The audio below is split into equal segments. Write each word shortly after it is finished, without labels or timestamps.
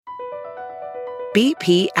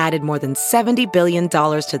BP added more than $70 billion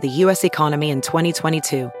to the U.S. economy in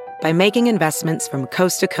 2022 by making investments from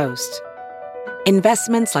coast to coast.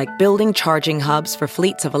 Investments like building charging hubs for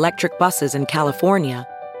fleets of electric buses in California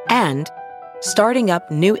and starting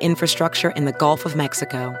up new infrastructure in the Gulf of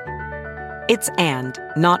Mexico. It's and,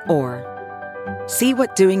 not or. See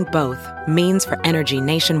what doing both means for energy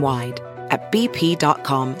nationwide at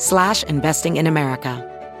bp.com/investing in America.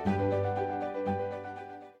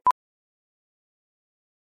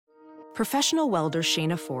 Professional welder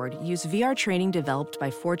Shayna Ford used VR training developed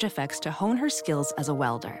by ForgeFX to hone her skills as a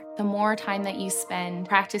welder. The more time that you spend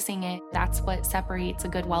practicing it, that's what separates a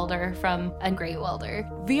good welder from a great welder.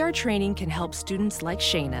 VR training can help students like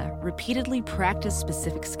Shayna repeatedly practice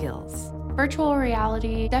specific skills. Virtual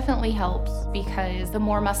reality definitely helps because the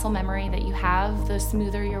more muscle memory that you have, the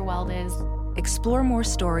smoother your weld is. Explore more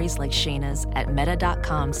stories like Shayna's at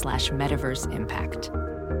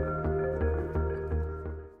meta.com/metaverseimpact.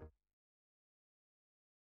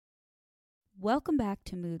 Welcome back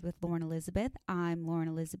to Mood with Lauren Elizabeth. I'm Lauren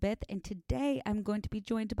Elizabeth, and today I'm going to be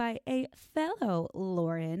joined by a fellow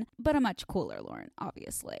Lauren, but a much cooler Lauren,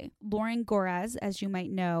 obviously. Lauren Goraz, as you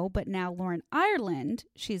might know, but now Lauren Ireland.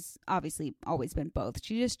 She's obviously always been both.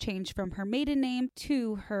 She just changed from her maiden name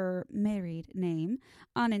to her married name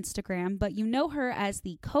on Instagram, but you know her as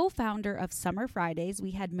the co-founder of Summer Fridays.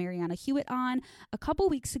 We had Mariana Hewitt on a couple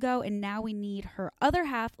weeks ago, and now we need her other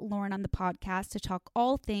half, Lauren, on the podcast to talk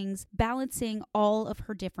all things balancing all of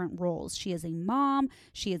her different roles. She is a mom,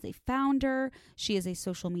 she is a founder, she is a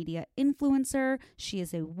social media influencer, she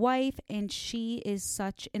is a wife, and she is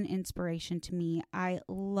such an inspiration to me. I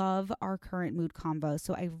love our current mood convo,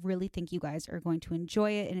 so I really think you guys are going to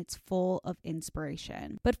enjoy it, and it's full of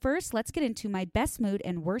inspiration. But first, let's get into my best mood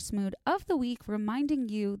and worst mood of the week, reminding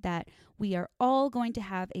you that we are all going to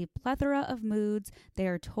have a plethora of moods. They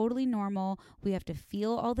are totally normal. We have to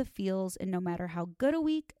feel all the feels, and no matter how good a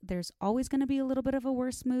week, there's always going to be a little bit of a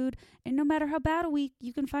worse mood, and no matter how bad a week,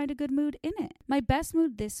 you can find a good mood in it. My best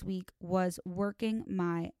mood this week was working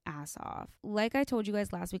my ass off. Like I told you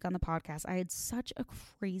guys last week on the podcast, I had such a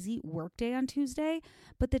crazy work day on Tuesday,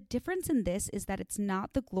 but the difference in this is that it's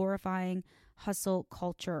not the glorifying hustle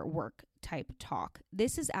culture work type talk.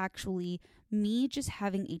 This is actually me just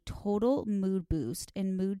having a total mood boost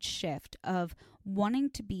and mood shift of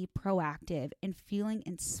wanting to be proactive and feeling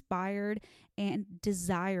inspired and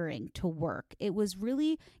desiring to work. It was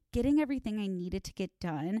really getting everything I needed to get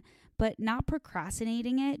done, but not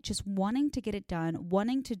procrastinating it, just wanting to get it done,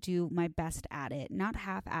 wanting to do my best at it, not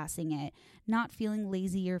half-assing it, not feeling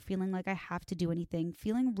lazy or feeling like I have to do anything,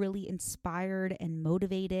 feeling really inspired and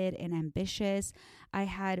motivated and ambitious. I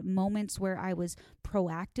had moments where I was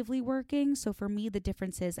proactively working. So for me, the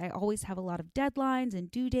difference is I always have a lot of deadlines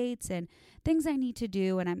and due dates and things I need to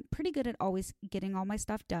do, and I'm pretty good at always getting all my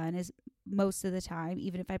stuff done is most of the time.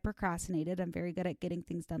 Even if I procrastinated, I'm very good at getting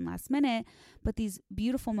things done last minute. But these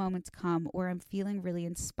beautiful moments come where I'm feeling really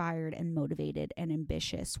inspired and motivated and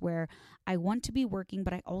ambitious, where I want to be working,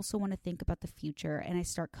 but I also want to think about the future, and I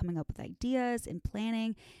start coming up with ideas and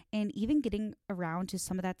planning and even getting around to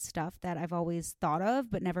some of that stuff that I've always thought of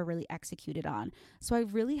but never really executed on. So I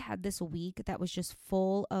really had this week that was just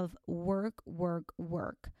full of work, work,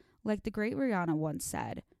 work. Like the great Rihanna once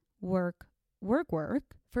said, work, work, work.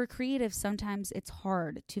 For creatives, sometimes it's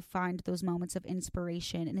hard to find those moments of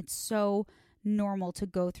inspiration, and it's so normal to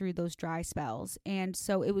go through those dry spells. And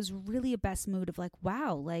so it was really a best mood of like,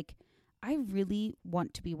 wow, like I really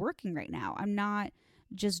want to be working right now. I'm not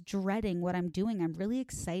just dreading what I'm doing. I'm really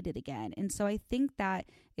excited again. And so I think that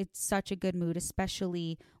it's such a good mood,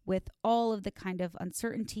 especially with all of the kind of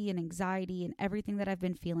uncertainty and anxiety and everything that I've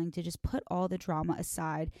been feeling, to just put all the drama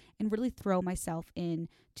aside and really throw myself in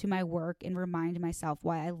to my work and remind myself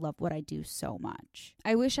why I love what I do so much.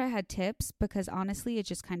 I wish I had tips because honestly, it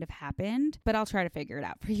just kind of happened, but I'll try to figure it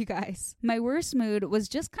out for you guys. My worst mood was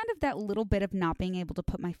just kind of that little bit of not being able to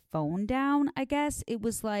put my phone down, I guess. It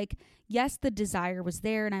was like, yes, the desire was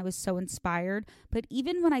there and I was so inspired, but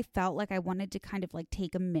even when I felt like I wanted to kind of like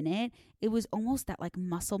take a minute, it was almost that like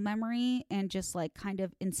muscle memory and just like kind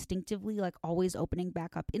of instinctively like always opening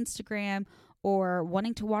back up Instagram or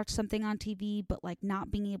wanting to watch something on TV, but like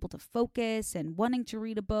not being able to focus and wanting to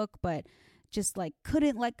read a book, but just like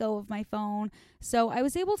couldn't let go of my phone. So I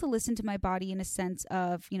was able to listen to my body in a sense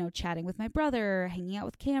of, you know, chatting with my brother, hanging out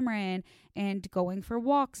with Cameron, and going for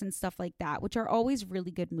walks and stuff like that, which are always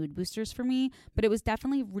really good mood boosters for me. But it was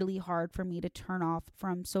definitely really hard for me to turn off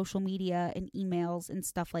from social media and emails and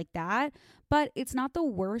stuff like that. But it's not the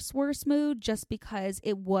worst mood, just because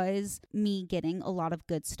it was me getting a lot of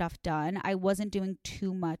good stuff done. I wasn't doing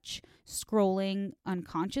too much scrolling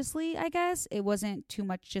unconsciously, I guess. It wasn't too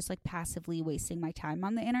much just like passively wasting my time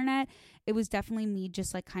on the internet. It was definitely me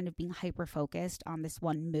just like kind of being hyper focused on this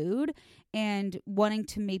one mood and wanting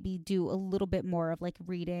to maybe do a little bit more of like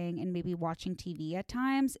reading and maybe watching TV at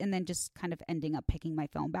times, and then just kind of ending up picking my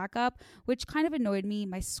phone back up, which kind of annoyed me.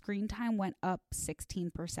 My screen time went up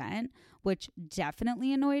 16%, which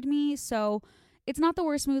definitely annoyed me. So it's not the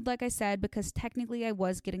worst mood, like I said, because technically I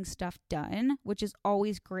was getting stuff done, which is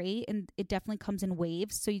always great. And it definitely comes in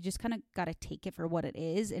waves. So you just kind of got to take it for what it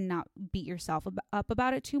is and not beat yourself up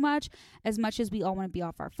about it too much. As much as we all want to be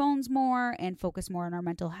off our phones more and focus more on our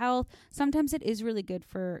mental health, sometimes it is really good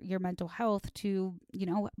for your mental health to, you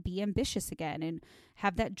know, be ambitious again and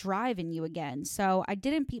have that drive in you again. So I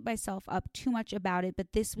didn't beat myself up too much about it,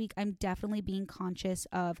 but this week I'm definitely being conscious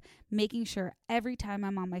of making sure every time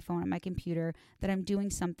I'm on my phone and my computer that I'm doing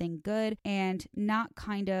something good and not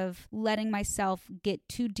kind of letting myself get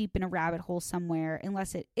too deep in a rabbit hole somewhere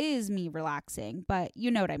unless it is me relaxing. But you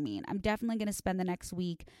know what I mean. I'm definitely going to spend the next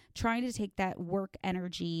week trying to take that work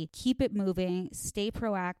energy, keep it moving, stay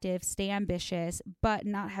proactive, stay ambitious, but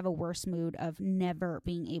not have a worse mood of never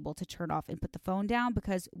being able to turn off and put the phone down,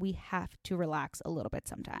 because we have to relax a little bit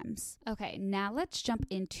sometimes. Okay, now let's jump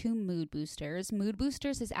into Mood Boosters. Mood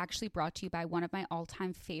Boosters is actually brought to you by one of my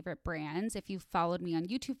all-time favorite brands. If you've followed me on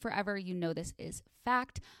YouTube forever, you know this is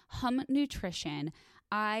fact. Hum Nutrition.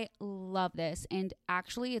 I love this, and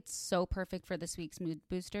actually it's so perfect for this week's Mood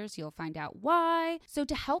Boosters. You'll find out why. So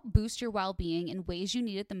to help boost your well-being in ways you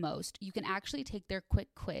need it the most, you can actually take their quick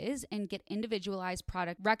quiz and get individualized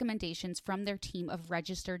product recommendations from their team of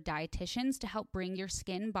registered dietitians to help bring your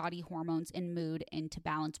skin, body, hormones, and mood into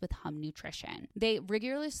balance with Hum Nutrition. They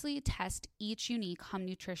rigorously test each unique Hum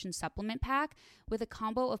Nutrition supplement pack with a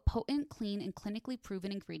combo of potent, clean, and clinically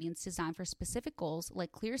proven ingredients designed for specific goals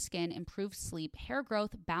like clear skin, improved sleep, hair growth,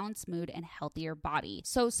 balanced mood, and healthier body.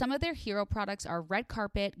 So some of their hero products are Red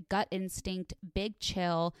Carpet, Gut Instinct, Big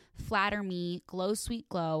Chill, Flatter Me, Glow Sweet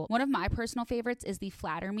Glow. One of my personal favorites is the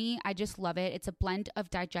Flatter Me. I just love it. It's a blend of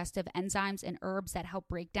digestive enzymes and herbs that help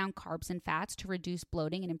break down carbs and fats to reduce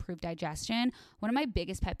bloating and improve digestion. One of my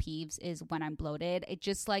biggest pet peeves is when I'm bloated. It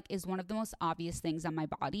just like is one of the most obvious things on my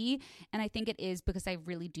body, and I think it is because I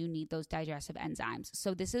really do need those digestive enzymes.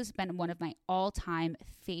 So this has been one of my all-time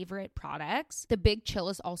favorite products. The Big Chill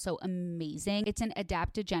is also amazing. It's an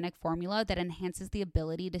adaptogenic formula that enhances the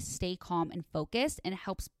ability to stay calm and focused and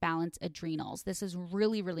helps balance adrenals. This is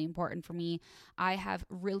really, really important for me. I have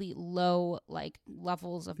really low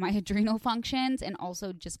levels of my adrenal functions, and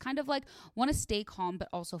also just kind of like want to stay calm but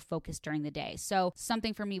also focused during the day. So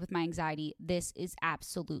something for me with my anxiety, this is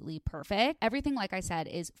absolutely perfect. Everything, like I said,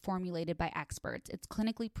 is formulated by experts. It's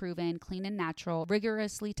clinically proven, clean and natural,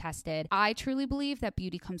 rigorously tested. I truly believe that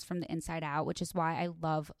beauty comes from the inside out, which is why I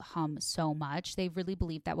love Hum so much. They really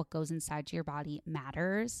believe that what goes inside your body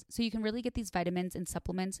matters. So you can really get these vitamins and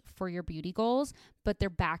supplements for your beauty goals, but they're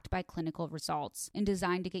backed by clinical results and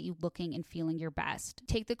designed to get you looking and feeling your best.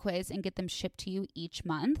 Take the quiz and get them shipped to you each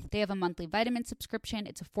month. They have a monthly vitamin subscription.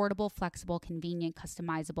 It's affordable, flexible, convenient,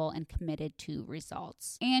 customizable, and committed to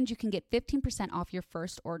results. And you can get 15% off your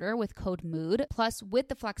first order with code MOOD. Plus, with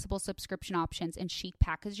the flexible subscription options and chic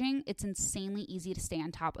packaging, it's insanely easy to stay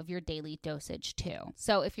on top of your daily dosage too.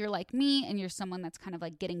 So if you're like me and you're someone that's kind of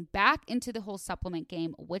like getting back into the whole supplement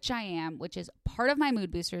game, which I am, which is part of my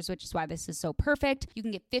Mood Boosters, which is why this is so perfect, you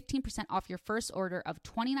can get 15% off your first order of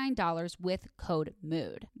 $29 with code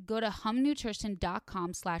MOOD. Go to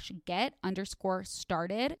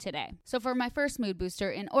humnutrition.com/get_started today. So for my first Mood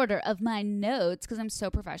Booster, in order of my notes, because I'm so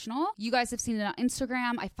professional, you guys have seen it on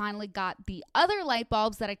Instagram. I finally got the other light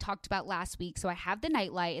bulbs that I talked about last week. So I have the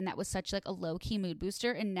night light, and that was such like a low-key mood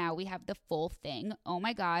booster, and now we have the full thing. Oh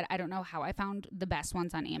my God, I don't know how I found the best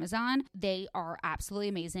ones on Amazon. They are absolutely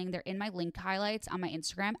amazing. They're in my linked highlights on my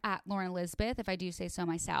Instagram at Lauren Elizabeth, if I do say so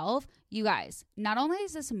myself. You guys, not only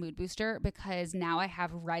is this a mood booster because now I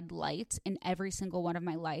have red lights in every single one of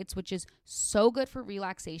my lights, which is so good for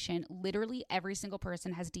relaxation. Literally every single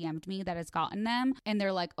person has DM'd me that has gotten them, and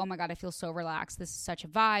they're like, oh my God, I feel so relaxed. This is such a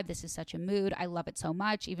vibe. This is such a mood. I love it so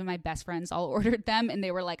much. Even my best friends all ordered them, and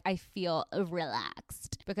they were like, I feel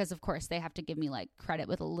relaxed, because of course they have to give me like credit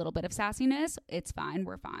with a little bit of sassiness. It's fine.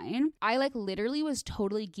 We're fine. I like literally was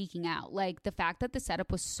totally geeking out. Like the fact that the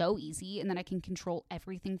setup was so easy, and then I can control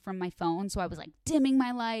everything from my phone. So I was like dimming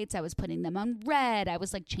my lights. I was putting them on red. I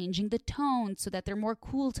was like changing the tone so that they're more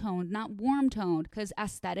cool toned, not warm toned, because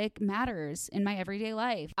aesthetic matters in my everyday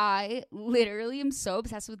life. I literally am so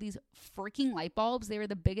obsessed with these freaking light bulbs. They were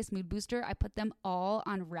the biggest mood booster. I put them all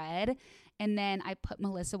on red. And then I put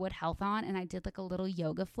Melissa Wood Health on and I did like a little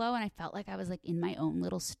yoga flow and I felt like I was like in my own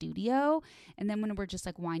little studio. And then when we're just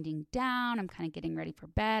like winding down, I'm kind of getting ready for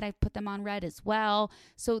bed, I put them on red as well.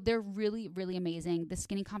 So they're really, really amazing. The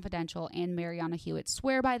Skinny Confidential and Mariana Hewitt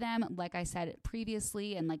swear by them, like I said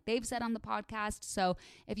previously and like they've said on the podcast. So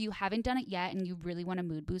if you haven't done it yet and you really want a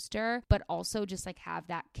mood booster, but also just like have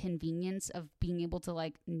that convenience of being able to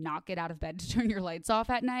like not get out of bed to turn your lights off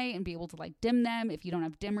at night and be able to like dim them if you don't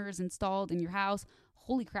have dimmers installed in your house.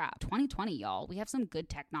 Holy crap, 2020, y'all. We have some good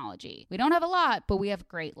technology. We don't have a lot, but we have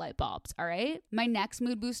great light bulbs, all right? My next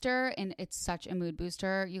mood booster, and it's such a mood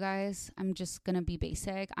booster, you guys, I'm just gonna be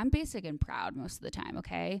basic. I'm basic and proud most of the time,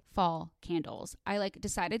 okay? Fall candles. I like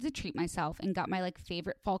decided to treat myself and got my like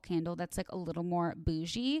favorite fall candle that's like a little more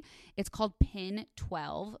bougie. It's called Pin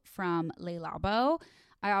 12 from Le Labo.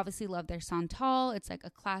 I obviously love their Santal. It's like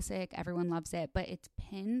a classic. Everyone loves it, but it's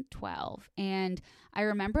Pin 12. And I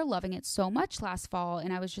remember loving it so much last fall.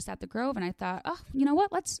 And I was just at the Grove and I thought, oh, you know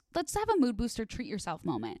what? Let's have a mood booster treat yourself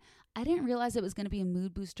moment. I didn't realize it was going to be a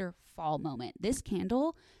mood booster fall moment. This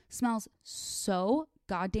candle smells so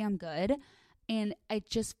goddamn good. And it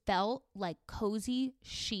just felt like cozy,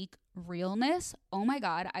 chic realness. Oh my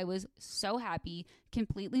God. I was so happy,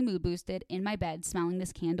 completely mood boosted in my bed, smelling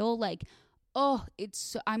this candle. Like, oh,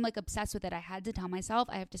 I'm like obsessed with it. I had to tell myself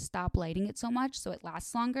I have to stop lighting it so much so it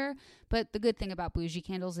lasts longer. But the good thing about bougie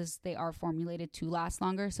candles is they are formulated to last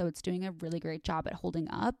longer. So it's doing a really great job at holding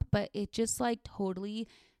up. But it just like totally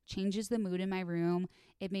changes the mood in my room.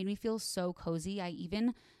 It made me feel so cozy. I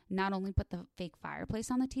even not only put the fake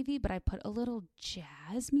fireplace on the TV, but I put a little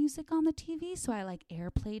jazz music on the TV. So I like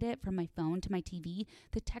airplayed it from my phone to my TV.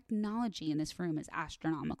 The technology in this room is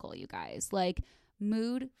astronomical, you guys. Like,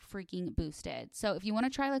 mood freaking boosted. So if you want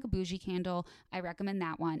to try like a bougie candle, I recommend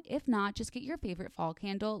that one. If not, just get your favorite fall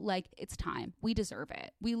candle. Like, it's time. We deserve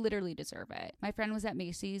it. We literally deserve it. My friend was at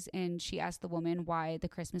Macy's and she asked the woman why the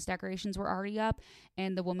Christmas decorations were already up.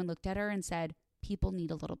 And the woman looked at her and said, people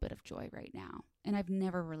need a little bit of joy right now. And I've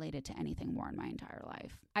never related to anything more in my entire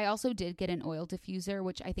life. I also did get an oil diffuser,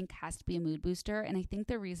 which I think has to be a mood booster. And I think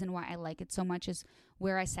the reason why I like it so much is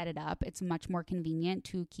where I set it up. It's much more convenient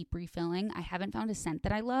to keep refilling. I haven't found a scent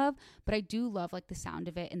that I love, but I do love like the sound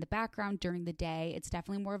of it in the background during the day. It's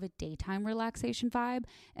definitely more of a daytime relaxation vibe.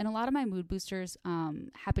 And a lot of my mood boosters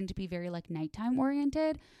happen to be very like nighttime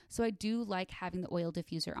oriented. So I do like having the oil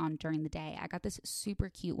diffuser on during the day. I got this super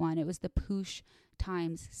cute one. It was the Poosh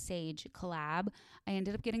times Sage collab. I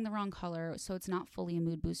ended up getting the wrong color, so it's not fully a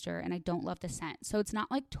mood booster, and I don't love the scent. So it's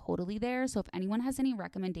not like totally there. So if anyone has any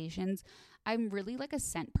recommendations, I'm really like a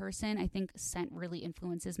scent person. I think scent really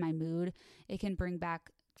influences my mood. It can bring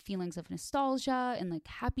back feelings of nostalgia and like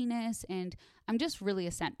happiness, and I'm just really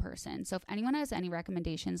a scent person. So if anyone has any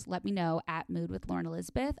recommendations, let me know at Mood with Lauren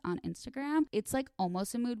Elizabeth on Instagram. It's like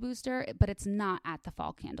almost a mood booster, but it's not at the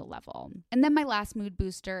fall candle level. And then my last mood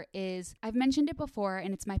booster is, I've mentioned it before,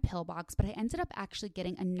 and it's my pill box, but I ended up actually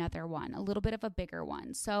getting another one, a little bit of a bigger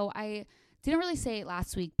one. So I didn't really say it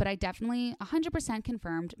last week, but I definitely 100%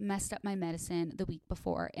 confirmed messed up my medicine the week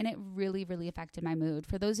before, and it really, really affected my mood.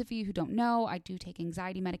 For those of you who don't know, I do take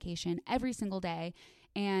anxiety medication every single day,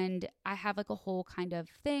 and I have like a whole kind of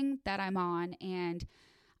thing that I'm on, and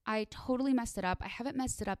I totally messed it up. I haven't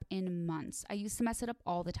messed it up in months. I used to mess it up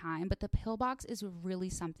all the time, but the pill box is really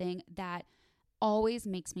something that always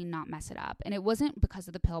makes me not mess it up. And it wasn't because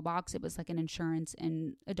of the pill box. It was like an insurance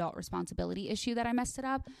and adult responsibility issue that I messed it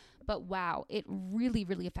up. But wow, it really,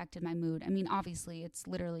 really affected my mood. I mean, obviously it's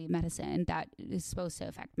literally medicine that is supposed to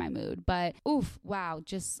affect my mood, but oof, wow,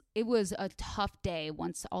 just, it was a tough day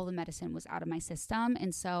once all the medicine was out of my system.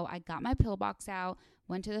 And so I got my pill box out,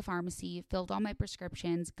 went to the pharmacy, filled all my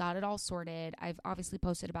prescriptions, got it all sorted. I've obviously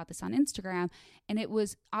posted about this on Instagram, and it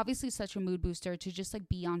was obviously such a mood booster to just like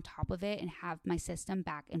be on top of it and have my system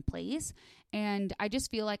back in place. And I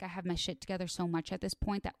just feel like I have my shit together so much at this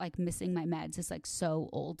point that like missing my meds is like so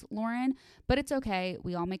old, Lauren, but it's okay.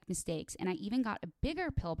 We all make mistakes. And I even got a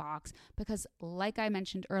bigger pill box because, like I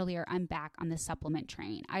mentioned earlier, I'm back on the supplement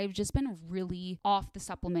train. I've just been really off the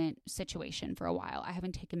supplement situation for a while. I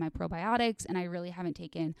haven't taken my probiotics, and I really haven't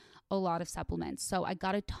taken a lot of supplements. So I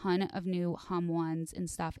got a ton of new Hum ones and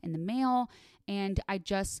stuff in the mail, and I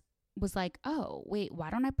just was like, oh, wait, why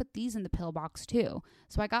don't I put these in the pill box too?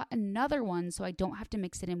 So I got another one so I don't have to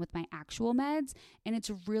mix it in with my actual meds, and it's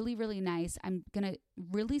really, really nice. I'm going to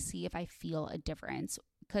really see if I feel a difference,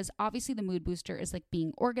 because obviously the mood booster is like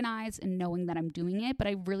being organized and knowing that I'm doing it, but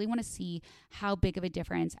I really want to see how big of a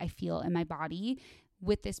difference I feel in my body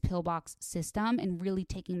with this pillbox system and really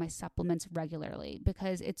taking my supplements regularly,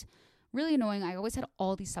 because it's really annoying. I always had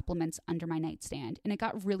all these supplements under my nightstand, and it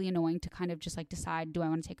got really annoying to kind of just like decide, do I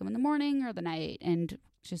want to take them in the morning or the night, and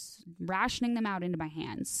just rationing them out into my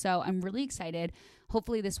hands. So I'm really excited.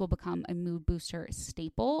 Hopefully this will become a mood booster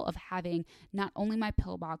staple of having not only my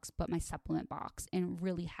pill box, but my supplement box, and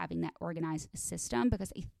really having that organized system,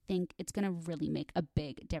 because I think it's going to really make a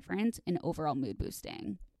big difference in overall mood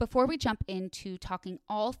boosting. Before we jump into talking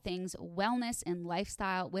all things wellness and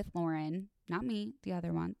lifestyle with Lauren, not me, the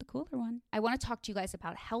other one, the cooler one, I want to talk to you guys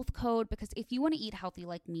about Health Code, because if you want to eat healthy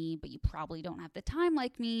like me, but you probably don't have the time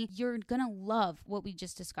like me, you're going to love what we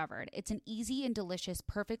just discovered. It's an easy and delicious,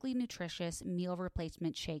 perfectly nutritious meal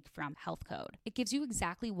replacement shake from Health Code. It gives you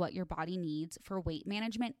exactly what your body needs for weight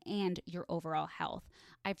management and your overall health.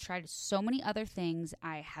 I've tried so many other things.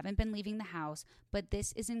 I haven't been leaving the house, but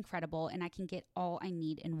this is incredible, and I can get all I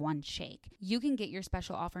need in one shake. You can get your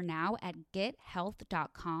special offer now at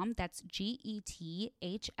gethealth.com. That's GETHLTH.com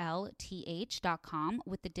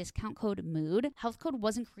with the discount code MOOD. Health Code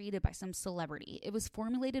wasn't created by some celebrity. It was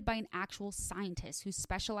formulated by an actual scientist who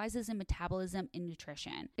specializes in metabolism and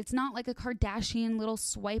nutrition. It's not like a Kardashian little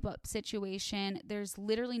swipe up situation. There's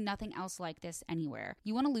literally nothing else like this anywhere.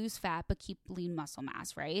 You want to lose fat but keep lean muscle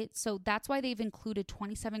mass, right? So that's why they've included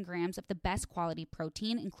 27 grams of the best quality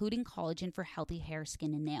protein, including collagen for healthy hair,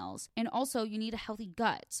 skin, and nails. And also, you need a healthy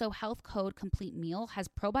gut. So Health Code Complete Meal has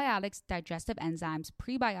probiotics, digestive enzymes,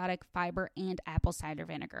 prebiotic fiber, and apple cider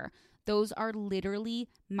vinegar. Those are literally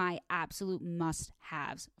my absolute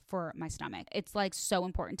must-haves for my stomach. It's like so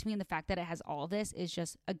important to me, and the fact that it has all of this is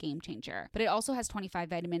just a game changer. But it also has 25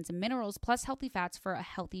 vitamins and minerals plus healthy fats for a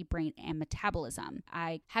healthy brain and metabolism.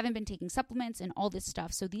 I haven't been taking supplements and all this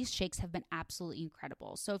stuff, so these shakes have been absolutely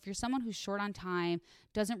incredible. So if you're someone who's short on time,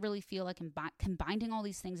 doesn't really feel like combining all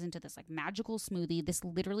these things into this like magical smoothie, this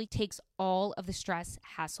literally takes all of the stress,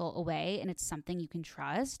 hassle away, and it's something you can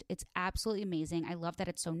trust. It's absolutely amazing. I love that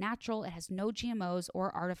it's so natural. It has no GMOs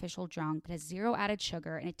or artificial junk. It has zero added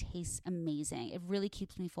sugar, and it tastes amazing. It really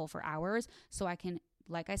keeps me full for hours, so I can,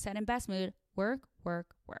 like I said in Best Mood, work.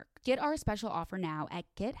 Get our special offer now at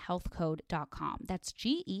gethealthcode.com. That's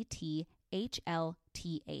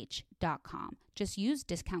GETHLTH.com. Just use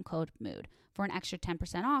discount code MOOD for an extra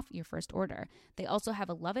 10% off your first order. They also have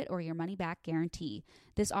a love it or your money back guarantee.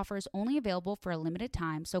 This offer is only available for a limited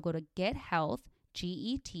time, so go to GetHealth,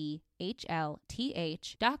 GETHLTH.com,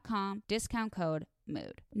 discount code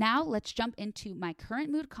MOOD. Now let's jump into my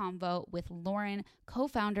current mood convo with Lauren,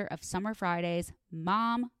 co-founder of Summer Fridays,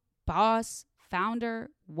 mom, boss,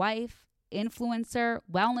 founder, wife, influencer,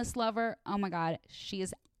 wellness lover. Oh my God, she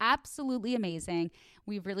is absolutely amazing.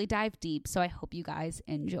 We really dive deep, so I hope you guys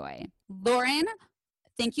enjoy. Lauren,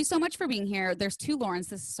 thank you so much for being here. There's two Laurens.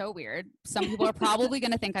 This is so weird. Some people are probably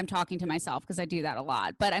going to think I'm talking to myself because I do that a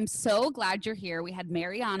lot, but I'm so glad you're here. We had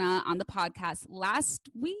Mariana on the podcast last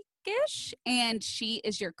week-ish, and she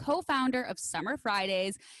is your co-founder of Summer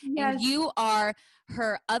Fridays. Yes. And you are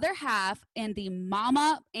her other half and the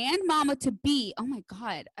mama and mama to be. Oh my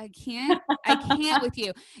God, I can't with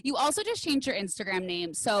you. You also just changed your Instagram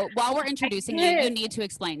name. So while we're introducing you, you need to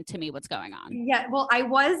explain to me what's going on. Yeah, well, I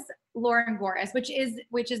was Lauren Goris, which is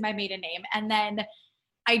my maiden name. And then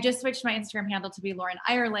I just switched my Instagram handle to be Lauren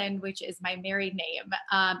Ireland, which is my married name.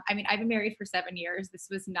 I mean, I've been married for 7 years. This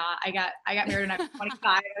was not, I got married when I was 25.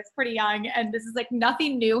 I was pretty young, and this is like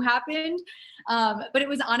nothing new happened. But it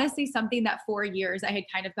was honestly something that for years I had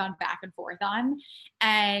kind of gone back and forth on.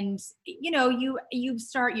 And, you know,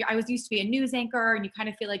 I was used to be a news anchor, and you kind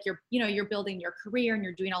of feel like you're building your career and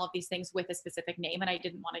you're doing all of these things with a specific name. And I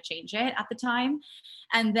didn't want to change it at the time.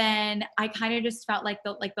 And then I kind of just felt like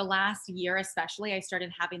the last year, especially, I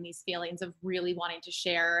started having these feelings of really wanting to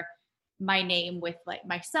share my name with like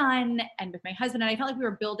my son and with my husband. And I felt like we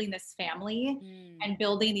were building this family and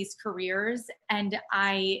building these careers. And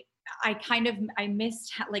I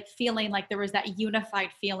missed like feeling like there was that unified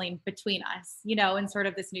feeling between us, you know, in sort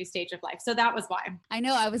of this new stage of life. So that was why. I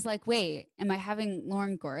know. I was like, wait, am I having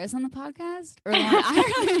Lauren Goris on the podcast or Lauren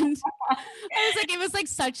Ireland? I was like, it was like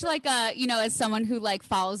such like a, you know, as someone who like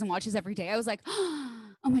follows and watches every day, I was like,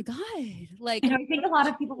 oh my God. Like, and I think a lot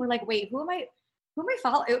of people were like, wait, who am I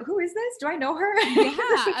following? Who is this? Do I know her? Yeah.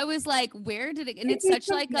 I was like, where did it, and it's such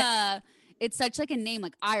like a name,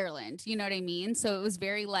 like Ireland, you know what I mean? So it was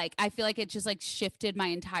very like, I feel like it just like shifted my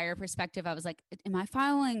entire perspective. I was like, am I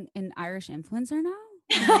following an Irish influencer now?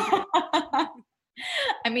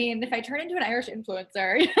 I mean, if I turn into an Irish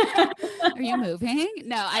influencer. Are you moving?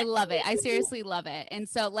 No, I love it. I seriously love it. And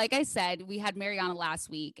so, like I said, we had Mariana last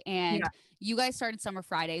week and you guys started Summer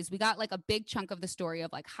Fridays. We got like a big chunk of the story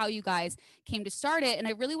of like how you guys came to start it. And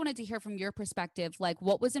I really wanted to hear from your perspective, like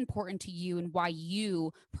what was important to you and why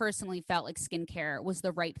you personally felt like skincare was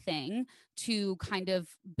the right thing to kind of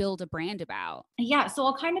build a brand about. Yeah. So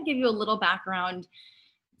I'll kind of give you a little background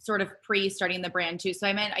sort of pre-starting the brand too. So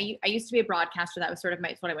I used to be a broadcaster. That was sort of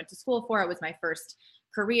what I went to school for. It was my first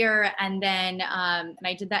career. And then, and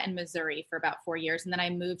I did that in Missouri for about 4 years. And then I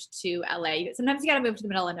moved to LA. Sometimes you got to move to the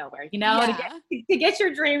middle of nowhere, you know, to get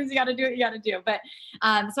your dreams, you got to do what you got to do. But,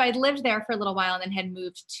 so I lived there for a little while and then had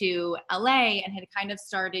moved to LA and had kind of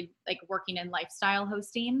started like working in lifestyle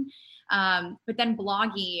hosting. But then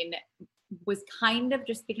blogging was kind of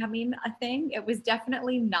just becoming a thing. It was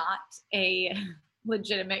definitely not a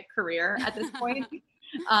legitimate career at this point.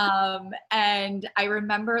 And I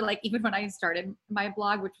remember like, even when I started my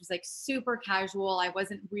blog, which was like super casual, I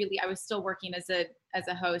was still working as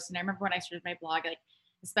a host. And I remember when I started my blog, like,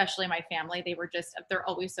 especially my family, they're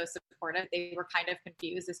always so supportive. They were kind of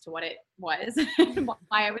confused as to what it was and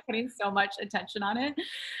why I was getting so much attention on it.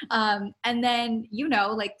 And then, you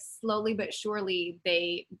know, like slowly but surely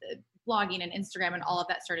blogging and Instagram and all of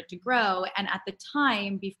that started to grow. And at the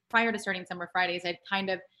time, prior to starting Summer Fridays, I'd kind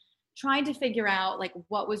of tried to figure out like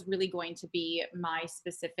what was really going to be my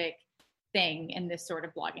specific thing in this sort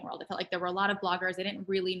of blogging world. I felt like there were a lot of bloggers. I didn't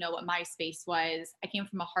really know what my space was. I came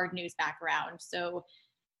from a hard news background. So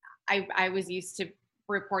I was used to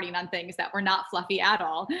reporting on things that were not fluffy at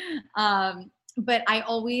all. But I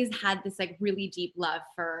always had this like really deep love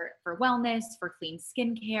for wellness, for clean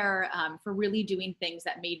skincare, for really doing things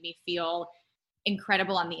that made me feel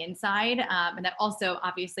incredible on the inside. And that also,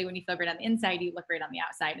 obviously, when you feel great on the inside, you look great on the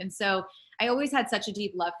outside. And so I always had such a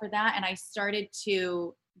deep love for that. And I started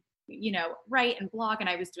to, you know, write and blog, and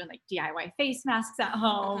I was doing like DIY face masks at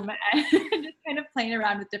home and just kind of playing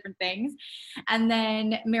around with different things. And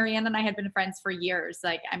then Marianne and I had been friends for years.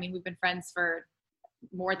 Like, I mean, we've been friends for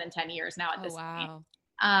more than 10 years now at this point.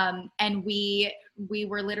 And we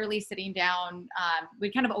were literally sitting down.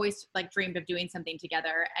 We kind of always like dreamed of doing something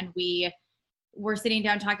together, and we were sitting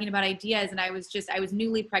down talking about ideas. And I was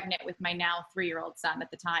newly pregnant with my now 3-year-old son at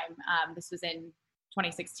the time. This was in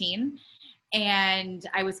 2016. And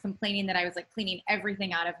I was complaining that I was like cleaning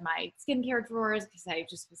everything out of my skincare drawers because I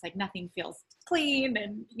just was like, nothing feels clean.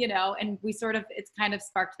 And, you know, and it's kind of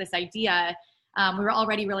sparked this idea. We were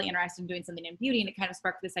already really interested in doing something in beauty, and it kind of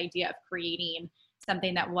sparked this idea of creating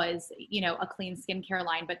something that was, you know, a clean skincare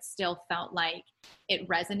line, but still felt like it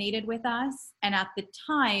resonated with us. And at the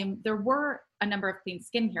time, there were a number of clean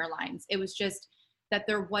skincare lines. It was just that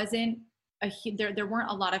there weren't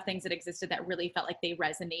a lot of things that existed that really felt like they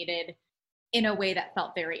resonated in a way that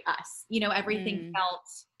felt very us. You know, everything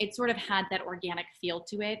it sort of had that organic feel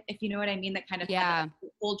to it, if you know what I mean, that kind of had that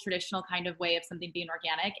old traditional kind of way of something being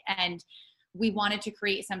organic. And we wanted to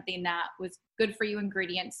create something that was good for you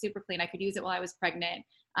ingredients, super clean. I could use it while I was pregnant.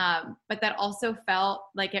 But that also felt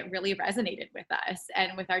like it really resonated with us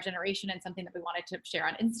and with our generation, and something that we wanted to share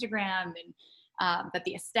on Instagram, and that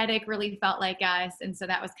the aesthetic really felt like us. And so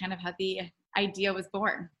that was kind of how the idea was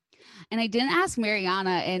born. And I didn't ask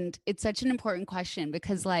Mariana, and it's such an important question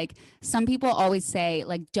because like some people always say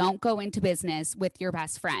like, don't go into business with your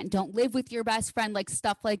best friend, don't live with your best friend, like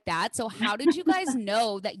stuff like that. So how did you guys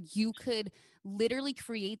know that you could literally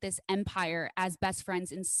create this empire as best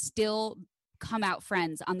friends and still come out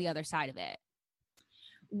friends on the other side of it?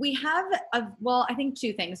 We have, I think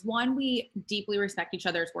 2 things. One, we deeply respect each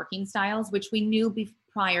other's working styles, which we knew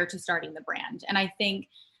prior to starting the brand. And I think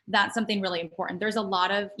that's something really important. There's a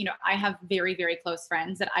lot of, you know, I have very, very close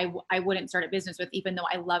friends that I wouldn't start a business with, even though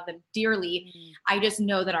I love them dearly. I just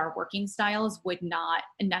know that our working styles would not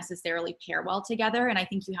necessarily pair well together. And I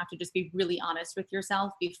think you have to just be really honest with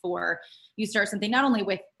yourself before you start something, not only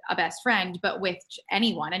with a best friend, but with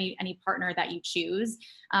anyone, any partner that you choose.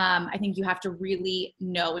 I think you have to really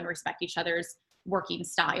know and respect each other's working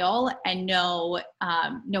style and know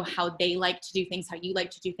how they like to do things, how you like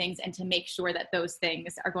to do things, and to make sure that those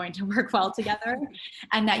things are going to work well together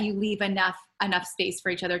and that you leave enough space for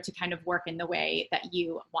each other to kind of work in the way that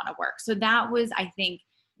you want to work. So that was, I think,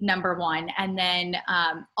 number one. And then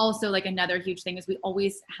also like another huge thing is we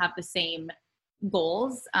always have the same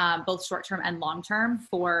goals, both short-term and long-term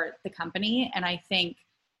for the company. And I think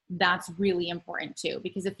that's really important too,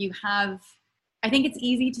 because if you have, I think it's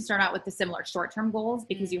easy to start out with the similar short-term goals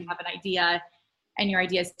because you have an idea and your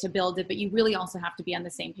idea is to build it, but you really also have to be on the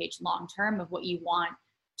same page long-term of what you want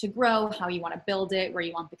to grow, how you want to build it, where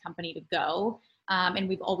you want the company to go. And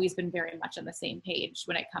we've always been very much on the same page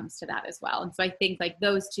when it comes to that as well. And so I think like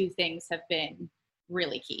those two things have been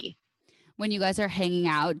really key. When you guys are hanging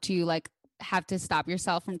out, do you like have to stop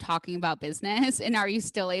yourself from talking about business? And are you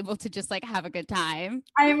still able to just like have a good time?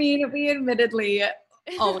 I mean, we admittedly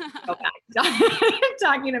always go back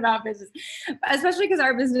talking about business, especially because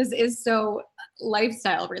our business is so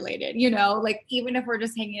lifestyle related, you know, like even if we're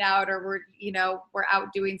just hanging out or we're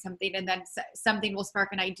out doing something and then something will spark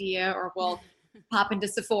an idea or we'll pop into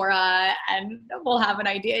Sephora and we'll have an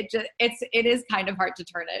idea. It is kind of hard to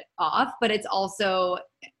turn it off, but it's also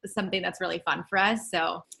something that's really fun for us.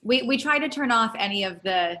 So we try to turn off any of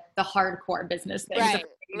the hardcore business things. Right.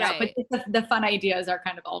 But the fun ideas are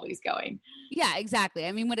kind of always going. Yeah, exactly.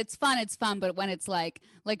 I mean, when it's fun, but when it's like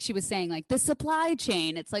she was saying, like the supply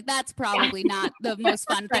chain, it's like, that's probably not the most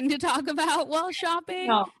fun thing to talk about while shopping.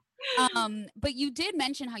 No. But you did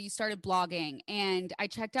mention how you started blogging, and I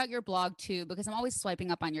checked out your blog too, because I'm always swiping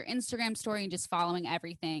up on your Instagram story and just following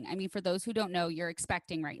everything. I mean, for those who don't know, you're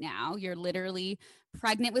expecting right now. You're literally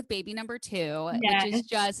pregnant with baby number 2, yes. Which is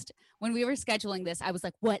just, when we were scheduling this, I was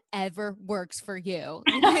like, whatever works for you.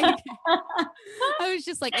 Like, I was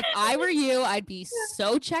just like, if I were you, I'd be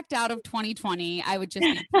so checked out of 2020. I would just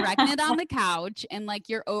be pregnant on the couch, and like,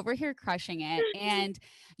 you're over here crushing it. And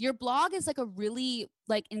your blog is like a really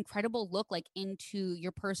like incredible look like into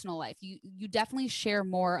your personal life. You definitely share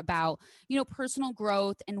more about, you know, personal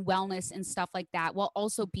growth and wellness and stuff like that, while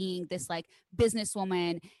also being this like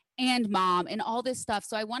businesswoman and mom and all this stuff.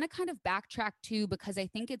 So I want to kind of backtrack too, because I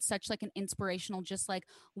think it's such like an inspirational, just like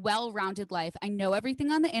well-rounded life. I know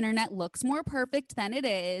everything on the internet looks more perfect than it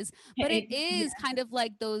is, but it is kind of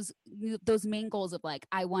like those main goals of like,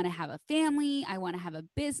 I want to have a family, I want to have a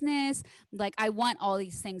business, like I want all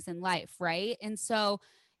these things in life, right? And so,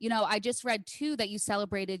 you know, I just read too that you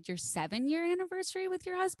celebrated your 7-year anniversary with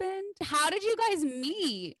your husband. How did you guys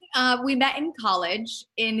meet? We met in college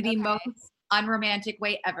in the most unromantic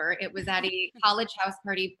way ever. It was at a college house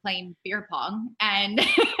party playing beer pong, and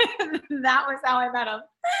that was how I met him.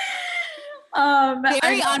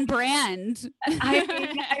 Very on brand. I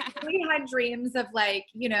mean, I really had dreams of like,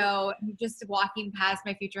 you know, just walking past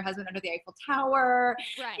my future husband under the Eiffel Tower,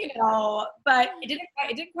 right. You know, but it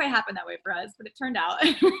didn't quite happen that way for us, but it turned out.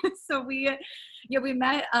 So we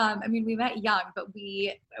met, we met young, but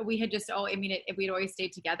we had just, we'd always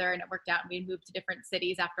stayed together, and it worked out, and we moved to different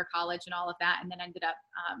cities after college and all of that. And then ended up,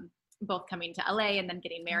 both coming to LA and then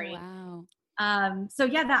getting married. Oh, wow. So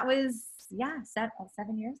yeah, that was,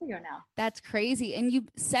 7 years ago now. That's crazy. And you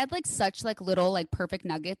said like such like little like perfect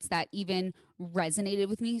nuggets that even resonated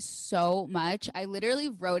with me so much. I literally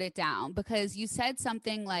wrote it down, because you said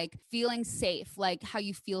something like feeling safe, like how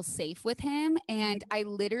you feel safe with him. And I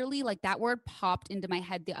literally, like, that word popped into my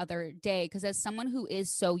head the other day, because as someone who is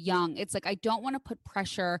so young, it's like I don't want to put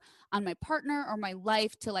pressure on my partner or my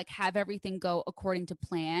life to like have everything go according to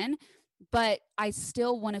plan, but I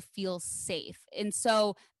still want to feel safe. And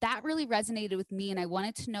so that really resonated with me. And I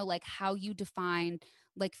wanted to know like how you defined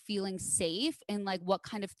like feeling safe, and like what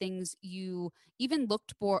kind of things you even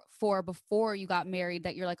looked for before you got married,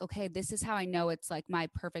 that you're like, okay, this is how I know it's like my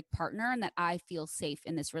perfect partner and that I feel safe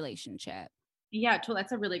in this relationship. Yeah,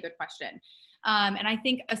 that's a really good question. And I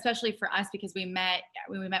think especially for us, because we met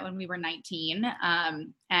when we were 19,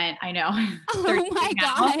 and I know. Oh my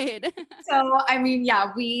God. So, I mean,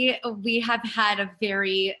 yeah, we have had a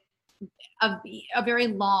very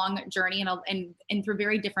long journey and through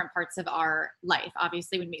very different parts of our life.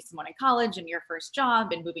 Obviously, we meet someone in college and your first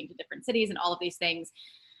job and moving to different cities and all of these things.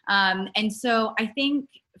 And so I think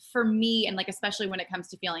for me, and like, especially when it comes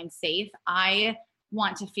to feeling safe, I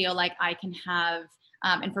want to feel like I can have,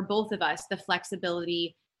 and for both of us, the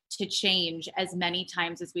flexibility to change as many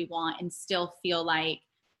times as we want and still feel like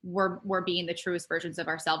we're being the truest versions of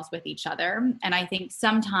ourselves with each other. And I think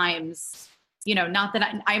sometimes, you know, not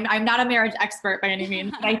that I'm not a marriage expert by any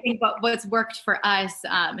means, but I think what's worked for us,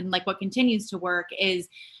 and like what continues to work, is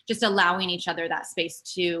just allowing each other that space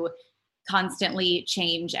to constantly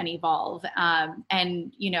change and evolve.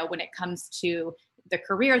 And, you know, when it comes to the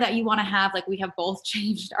career that you want to have, like we have both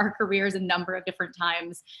changed our careers a number of different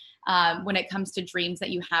times. When it comes to dreams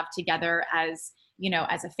that you have together as, you know,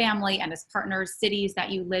 as a family and as partners, cities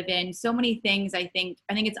that you live in, so many things. I think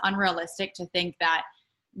it's unrealistic to think that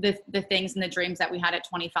the things and the dreams that we had at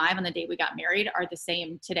 25 on the day we got married are the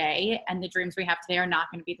same today. And the dreams we have today are not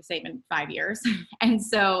going to be the same in 5 years. And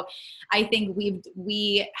so I think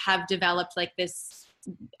we have developed like this,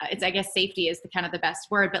 it's, I guess safety is the kind of the best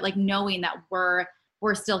word, but like knowing that we're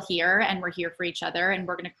still here and we're here for each other and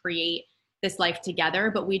we're going to create this life together,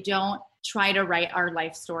 but we don't try to write our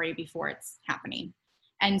life story before it's happening.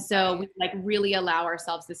 And so we like really allow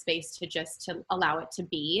ourselves the space to allow it to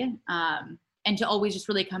be, and to always just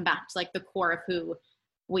really come back to like the core of who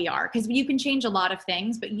we are. Because you can change a lot of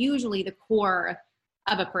things, but usually the core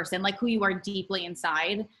of a person, like who you are deeply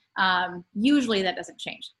inside, usually that doesn't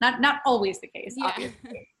change. Not always the case,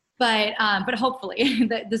 obviously. But hopefully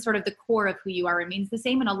the sort of the core of who you are remains the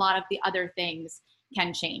same. And a lot of the other things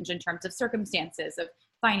can change in terms of circumstances, of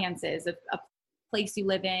finances, of a place you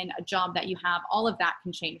live in, a job that you have, all of that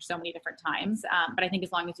can change so many different times. But I think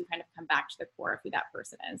as long as you kind of come back to the core of who that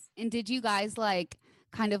person is. And did you guys like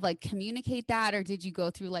kind of like communicate that, or did you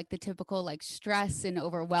go through like the typical like stress and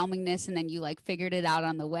overwhelmingness and then you like figured it out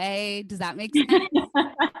on the way? Does that make sense?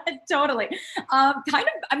 Totally. Kind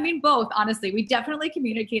of, I mean, both, honestly. We definitely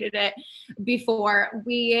communicated it before.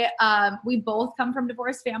 We both come from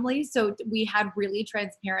divorced families, so we had really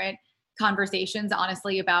transparent conversations,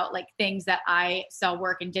 honestly, about like things that I saw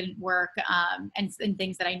work and didn't work, and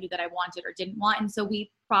things that I knew that I wanted or didn't want. And so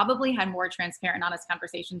we probably had more transparent, honest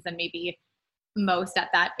conversations than maybe most at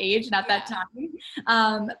that age and at that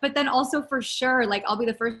time. But then also for sure, like I'll be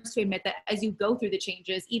the first to admit that as you go through the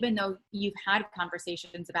changes, even though you've had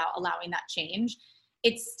conversations about allowing that change,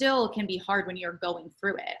 it still can be hard when you're going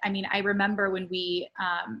through it. I mean, I remember when we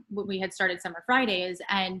had started Summer Fridays,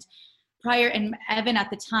 and Evan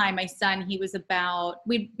at the time, my son,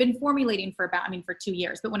 we'd been formulating for 2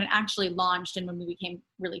 years, but when it actually launched and when we became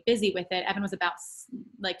really busy with it, Evan was about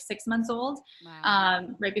like 6 months old. Wow.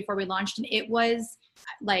 Right before we launched. And it was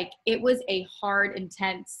a hard,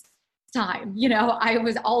 intense time. You know, I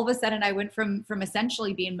was all of a sudden, I went from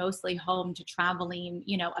essentially being mostly home to traveling,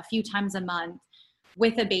 you know, a few times a month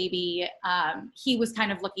with a baby. He was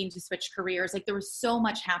kind of looking to switch careers. Like there was so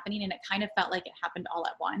much happening, and it kind of felt like it happened all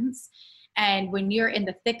at once. And when you're in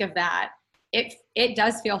the thick of that, it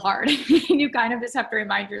does feel hard. You kind of just have to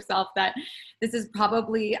remind yourself that this is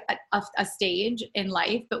probably a stage in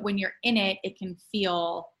life, but when you're in it, it can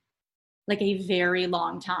feel like a very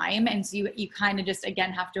long time. And so you kind of just,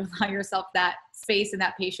 again, have to allow yourself that space and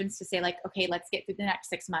that patience to say like, okay, let's get through the next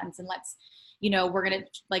 6 months, and let's, you know, we're going to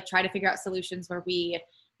like try to figure out solutions where we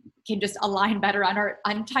can just align better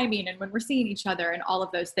on timing and when we're seeing each other and all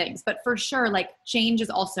of those things. But for sure, like change is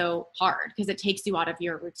also hard because it takes you out of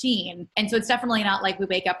your routine. And so it's definitely not like we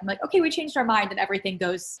wake up and like, okay, we changed our mind and everything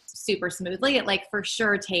goes super smoothly. It like for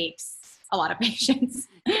sure takes a lot of patience.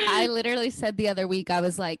 I literally said the other week, I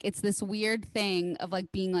was like, it's this weird thing of like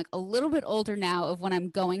being like a little bit older now, of when I'm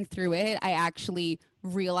going through it, I actually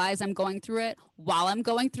realize I'm going through it while I'm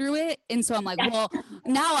going through it. And so I'm like, well,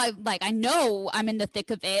 now I know I'm in the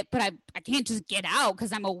thick of it, but I can't just get out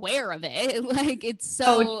because I'm aware of it. Like it's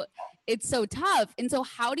so tough. And so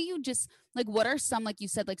how do you just like, what are some, like you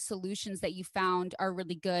said, like solutions that you found are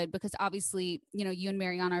really good? Because obviously, you know, you and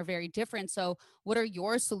Mariana are very different. So what are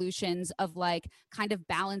your solutions of like kind of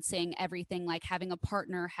balancing everything, like having a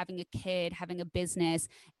partner, having a kid, having a business,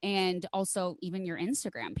 and also even your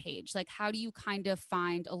Instagram page? Like, how do you kind of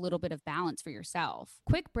find a little bit of balance for yourself?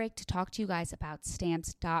 Quick break to talk to you guys about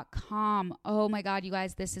Stamps.com. Oh my God, you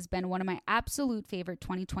guys, this has been one of my absolute favorite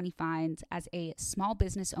 2020 finds as a small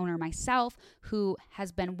business owner myself who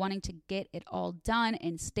has been wanting to get it all done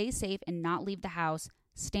and stay safe and not leave the house.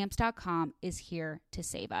 Stamps.com is here to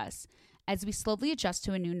save us. As we slowly adjust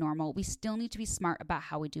to a new normal, we still need to be smart about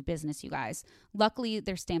how we do business, you guys. Luckily,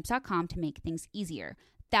 there's Stamps.com to make things easier.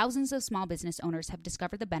 Thousands of small business owners have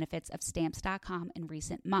discovered the benefits of Stamps.com in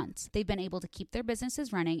recent months. They've been able to keep their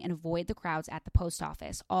businesses running and avoid the crowds at the post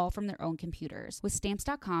office, all from their own computers. With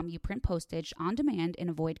Stamps.com, you print postage on demand and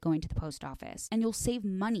avoid going to the post office. And you'll save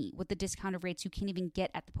money with the discounted rates you can't even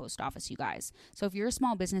get at the post office, you guys. So if you're a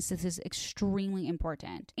small business, this is extremely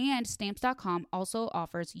important. And Stamps.com also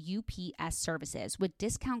offers UPS services with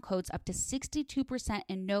discount codes up to 62%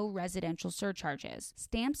 and no residential surcharges.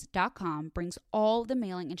 Stamps.com brings all the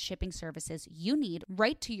mailing and shipping services you need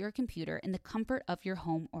right to your computer in the comfort of your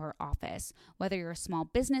home or office. Whether you're a small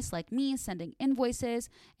business like me, sending invoices,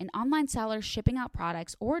 an online seller shipping out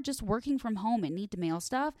products, or just working from home and need to mail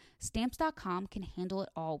stuff, Stamps.com can handle it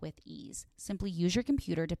all with ease. Simply use your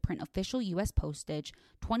computer to print official U.S. postage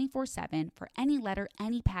 24/7 for any letter,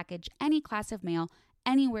 any package, any class of mail,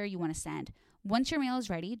 anywhere you want to send. Once your mail is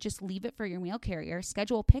ready, just leave it for your mail carrier,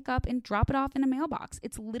 schedule pickup, and drop it off in a mailbox.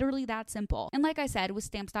 It's literally that simple. And like I said, with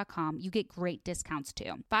Stamps.com, you get great discounts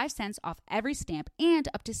too. 5 cents off every stamp and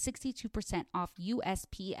up to 62% off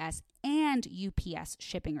USPS and UPS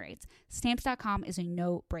shipping rates. Stamps.com is a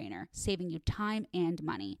no-brainer, saving you time and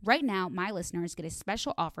money. Right now, my listeners get a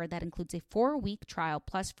special offer that includes a 4-week trial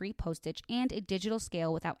plus free postage and a digital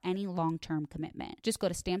scale without any long-term commitment. Just go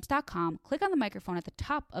to Stamps.com, click on the microphone at the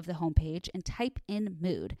top of the homepage, and type in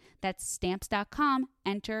mood. That's Stamps.com,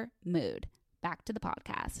 enter mood. Back to the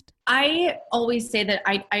podcast. I always say that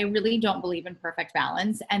I really don't believe in perfect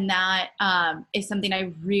balance. And that is something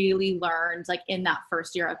I really learned like in that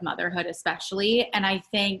first year of motherhood, especially. And I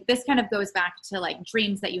think this kind of goes back to like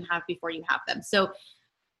dreams that you have before you have them. So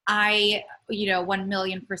I,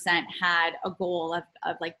 1,000,000% had a goal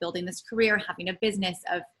of like building this career, having a business,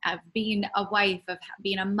 of being a wife, of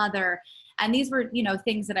being a mother. And these were,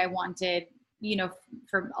 things that I wanted,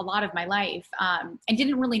 for a lot of my life, and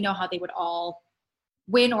didn't really know how they would all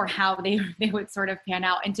win or how they would sort of pan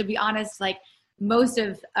out. And to be honest, like most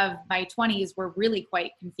of my 20s were really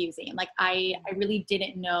quite confusing. Like I really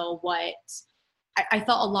didn't know what, I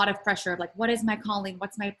felt a lot of pressure of like, what is my calling?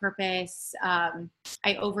 What's my purpose? I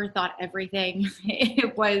overthought everything.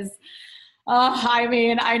 It was, I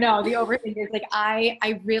know the overthink is like, I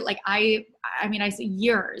say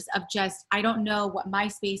years of just, I don't know what my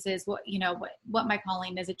space is, what my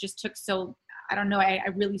calling is. It just took I don't know. I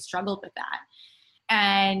really struggled with that.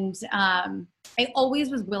 And I always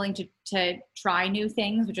was willing to try new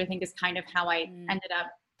things, which I think is kind of how I ended up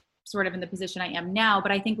sort of in the position I am now.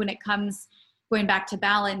 But I think when it comes going back to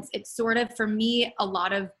balance, it's sort of, for me, a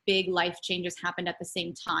lot of big life changes happened at the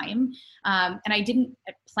same time. And I didn't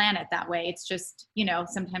plan it that way. It's just,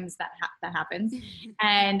 sometimes that happens.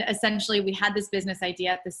 And essentially we had this business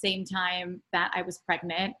idea at the same time that I was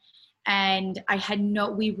pregnant. And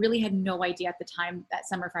we really had no idea at the time that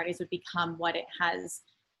Summer Fridays would become what it has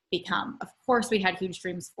become. Of course we had huge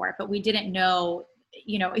dreams for it, but we didn't know,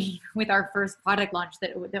 with our first product launch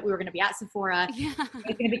that we were going to be at Sephora, It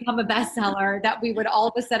was going to become a bestseller, that we would all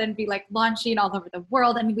of a sudden be like launching all over the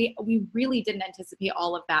world. And we really didn't anticipate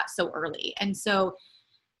all of that so early. And so,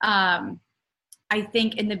 I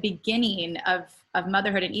think in the beginning of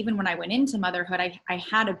motherhood, and even when I went into motherhood, I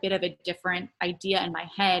had a bit of a different idea in my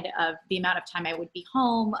head of the amount of time I would be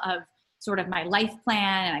home, of sort of my life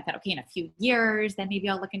plan. And I thought, okay, in a few years, then maybe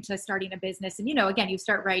I'll look into starting a business. And, again, you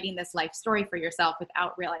start writing this life story for yourself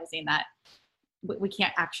without realizing that we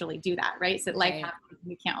can't actually do that, right? So life happens,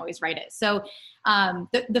 you can't always write it. So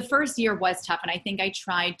the first year was tough. And I think I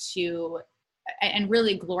tried to and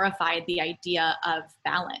really glorified the idea of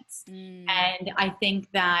balance. And I think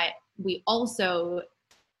that we also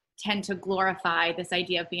tend to glorify this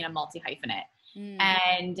idea of being a multi-hyphenate.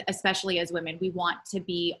 And especially as women, we want to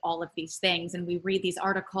be all of these things. And we read these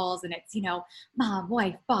articles and it's, mom,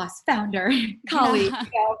 wife, boss, founder, colleague,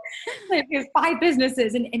 there's 5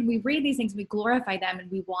 businesses. And we read these things, we glorify them, and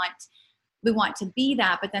we want to be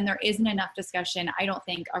that. But then there isn't enough discussion, I don't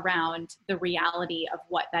think, around the reality of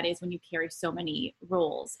what that is when you carry so many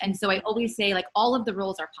roles. And so I always say, like, all of the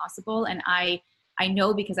roles are possible. And I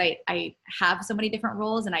know, because I have so many different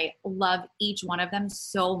roles and I love each one of them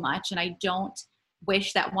so much. And I don't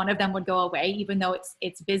wish that one of them would go away, even though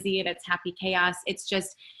it's busy and it's happy chaos. It's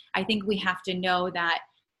just, I think we have to know that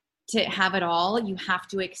to have it all, you have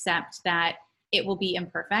to accept that it will be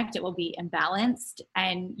imperfect, it will be imbalanced,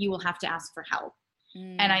 and you will have to ask for help.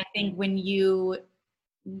 And I think when you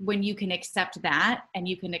can accept that, and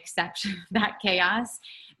you can accept that chaos,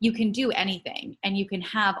 you can do anything, and you can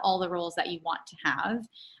have all the roles that you want to have.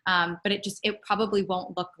 But it probably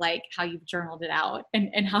won't look like how you've journaled it out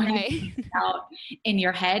and how you it out in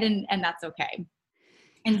your head. And that's okay.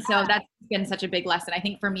 And so that's been such a big lesson, I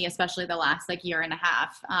think, for me, especially the last year and a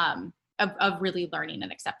half, of really learning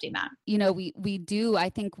and accepting that. We do. I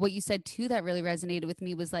think what you said too, that really resonated with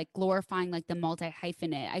me, was like glorifying like the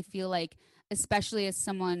multi-hyphenate. I feel like, especially as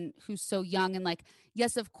someone who's so young, and like,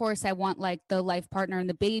 yes, of course I want like the life partner and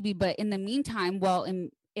the baby, but in the meantime, well,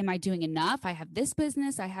 am I doing enough? I have this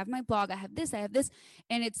business, I have my blog, I have this.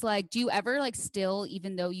 And it's like, do you ever like still,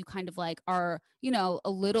 even though you kind of like are, a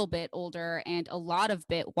little bit older and a lot of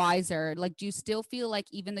bit wiser, like, do you still feel like,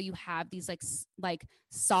 even though you have these like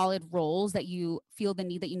solid roles, that you feel the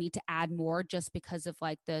need that you need to add more just because of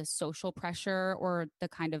like the social pressure or the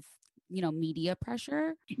kind of, media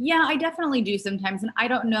pressure? Yeah, I definitely do sometimes. And I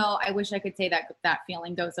don't know, I wish I could say that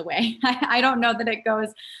feeling goes away. I don't know that it goes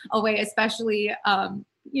away, especially,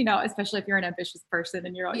 especially if you're an ambitious person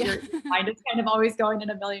and your mind is kind of always going in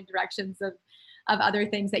a million directions of other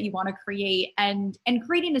things that you want to create, and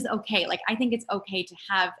creating is okay. Like, I think it's okay to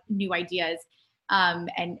have new ideas,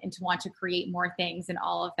 and to want to create more things and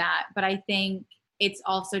all of that. But I think it's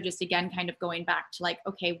also just, again, kind of going back to like,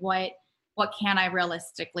 okay, what can I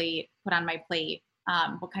realistically put on my plate,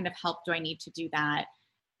 What kind of help do I need to do that?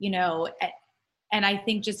 And I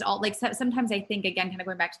think just all like, sometimes I think, again, kind of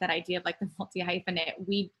going back to that idea of like the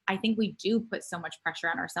multi-hyphenate, I think we do put so much pressure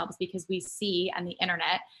on ourselves because we see, and the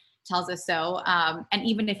internet tells us so. And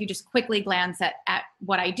even if you just quickly glance at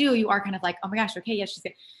what I do, you are kind of like, oh my gosh, okay, yeah, she's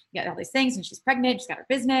got all these things and she's pregnant, she's got her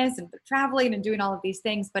business and they're traveling and doing all of these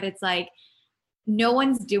things. But it's like, no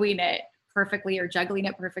one's doing it perfectly or juggling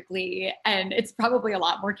it perfectly. And it's probably a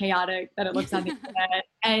lot more chaotic than it looks on the internet.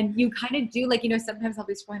 And you kind of do like, sometimes I'll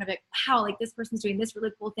be scrolling and I'm like, wow, like this person's doing this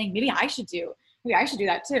really cool thing. Maybe I should do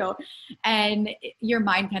that too. And your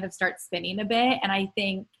mind kind of starts spinning a bit. And I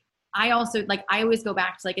think I also I always go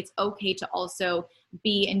back to like, it's okay to also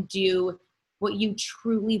be and do what you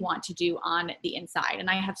truly want to do on the inside. And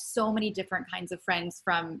I have so many different kinds of friends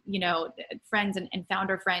from, friends and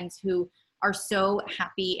founder friends who are so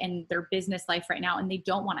happy in their business life right now, and they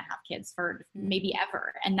don't want to have kids for maybe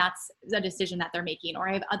ever. And that's the decision that they're making. Or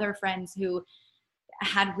I have other friends who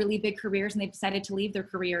had really big careers and they've decided to leave their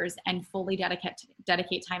careers and fully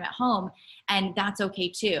dedicate time at home. And that's okay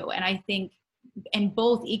too. And I think, and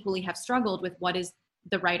both equally have struggled with what is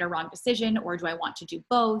the right or wrong decision, or do I want to do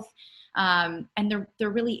both? And there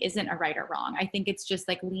really isn't a right or wrong. I think it's just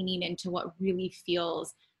like leaning into what really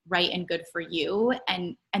feels right and good for you.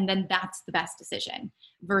 And then that's the best decision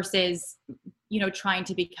versus, trying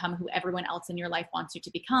to become who everyone else in your life wants you to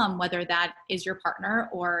become, whether that is your partner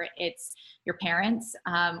or it's your parents,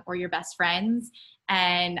 or your best friends.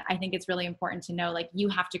 And I think it's really important to know, like, you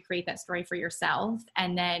have to create that story for yourself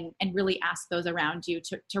and really ask those around you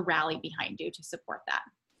to rally behind you, to support that.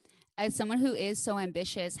 As someone who is so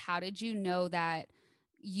ambitious, how did you know that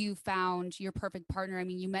you found your perfect partner? I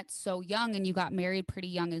mean, you met so young and you got married pretty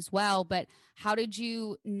young as well, but how did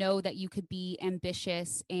you know that you could be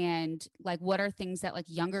ambitious, and like, what are things that like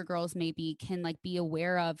younger girls maybe can like be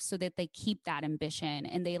aware of so that they keep that ambition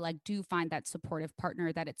and they like do find that supportive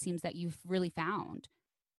partner that it seems that you've really found?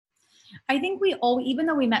 I think even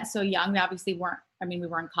though we met so young, we obviously weren't, we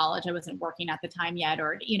were in college. I wasn't working at the time yet,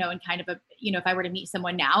 or, in kind of if I were to meet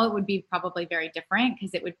someone now, it would be probably very different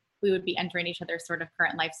because we would be entering each other's sort of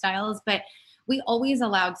current lifestyles, but we always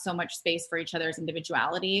allowed so much space for each other's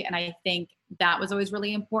individuality. And I think that was always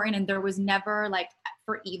really important. And there was never like,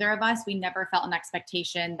 for either of us, we never felt an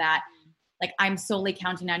expectation that like, I'm solely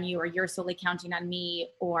counting on you or you're solely counting on me,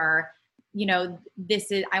 or,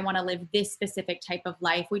 I want to live this specific type of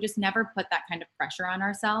life. We just never put that kind of pressure on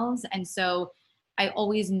ourselves. And so I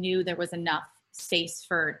always knew there was enough space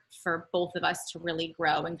for both of us to really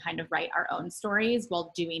grow and kind of write our own stories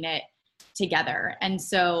while doing it together. And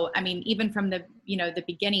so, even from the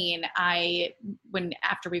beginning,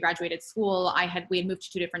 after we graduated school, we had moved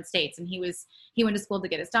to 2 different states, and he went to school to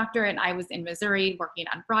get his doctorate, and I was in Missouri working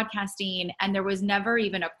on broadcasting. And there was never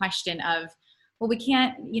even a question of, well, we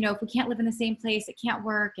can't, if we can't live in the same place, it can't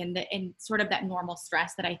work. And sort of that normal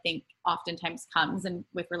stress that I think oftentimes comes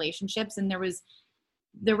with relationships. And there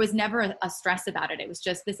was never a stress about it. It was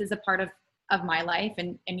just, this is a part of my life,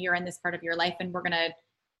 and you're in this part of your life, and we're going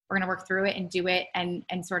to work through it and do it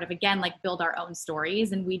and sort of, again, like, build our own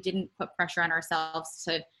stories. And we didn't put pressure on ourselves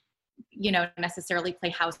to, necessarily play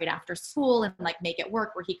house right after school and like make it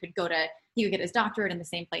work, where he would get his doctorate in the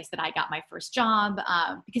same place that I got my first job,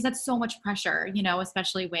 because that's so much pressure,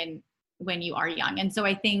 especially when you are young. And so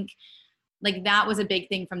I think like that was a big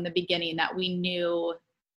thing from the beginning, that we knew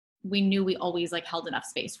we always like held enough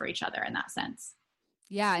space for each other in that sense.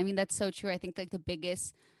 Yeah. That's so true. I think like the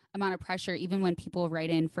biggest amount of pressure, even when people write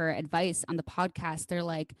in for advice on the podcast, they're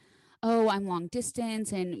like, oh, I'm long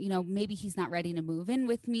distance and, maybe he's not ready to move in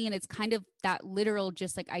with me. And it's kind of that literal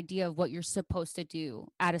just like idea of what you're supposed to do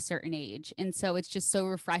at a certain age. And so it's just so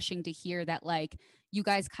refreshing to hear that like you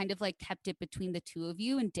guys kind of like kept it between the two of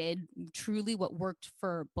you and did truly what worked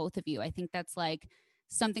for both of you. I think that's like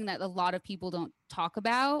something that a lot of people don't talk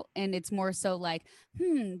about. And it's more so like,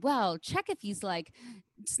 well, check if he's like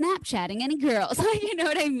Snapchatting any girls. You know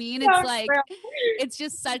what I mean? It's like, it's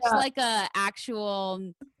just such like a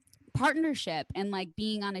actual partnership and like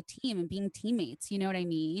being on a team and being teammates, you know what I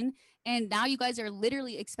mean? And now you guys are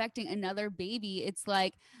literally expecting another baby. It's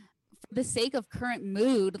like, for the sake of current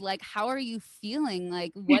mood, like, how are you feeling?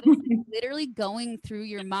 Like, what is literally going through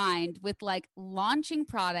your mind with like launching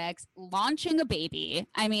products, launching a baby?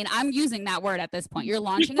 I'm using that word at this point. You're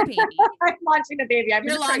launching a baby. I'm launching a baby.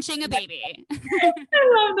 You're launching a baby. I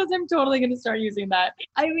love this. I'm totally going to start using that.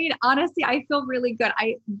 Honestly, I feel really good.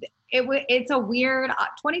 It's a weird,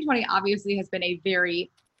 2020 obviously has been a very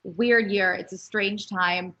weird year. It's a strange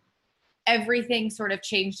time. Everything sort of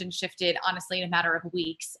changed and shifted, honestly, in a matter of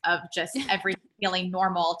weeks, of just everything feeling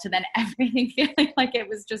normal to then everything feeling like it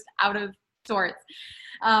was just out of sorts.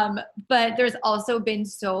 But there's also been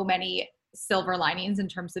so many silver linings in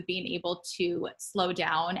terms of being able to slow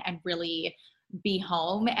down and really be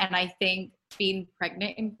home. And I think being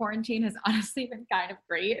pregnant in quarantine has honestly been kind of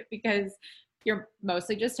great because you're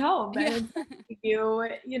mostly just home. And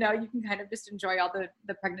you know, you can kind of just enjoy all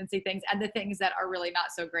the pregnancy things and the things that are really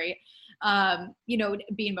not so great, you know,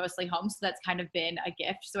 being mostly home. So that's kind of been a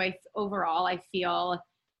gift. So overall, I feel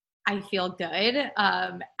good.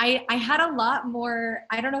 I had a lot more,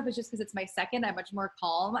 I don't know if it's just because it's my second, I'm much more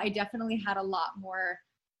calm. I definitely had a lot more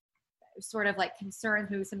sort of like concerns,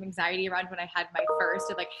 maybe some anxiety around when I had my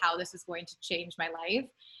first, of like how this was going to change my life.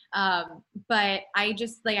 But I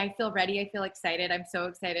just like, I feel ready. I feel excited. I'm so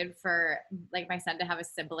excited for like my son to have a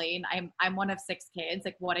sibling. I'm one of 6 kids.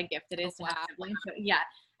 Like what a gift it is to have siblings. So, yeah.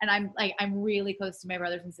 And I'm really close to my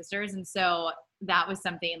brothers and sisters. And so that was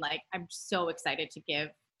something like, I'm so excited to give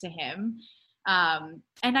to him. And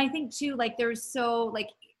I think too, like there's so like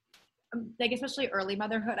especially early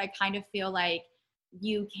motherhood, I kind of feel like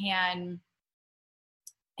you can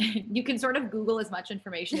sort of Google as much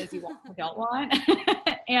information as you want or don't want.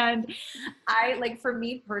 And I like, for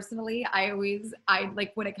me personally, I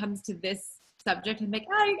like when it comes to this subject, I'm like,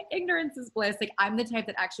 ignorance is bliss. Like I'm the type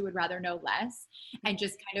that actually would rather know less and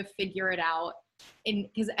just kind of figure it out.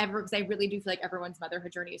 Because I really do feel like everyone's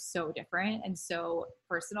motherhood journey is so different and so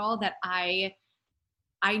personal that I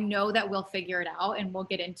know that we'll figure it out and we'll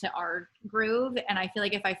get into our groove. And I feel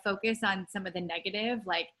like if I focus on some of the negative,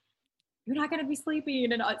 like you're not going to be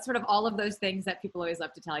sleeping and sort of all of those things that people always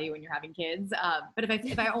love to tell you when you're having kids. But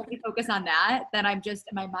if I only focus on that, then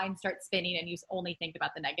my mind starts spinning and you only think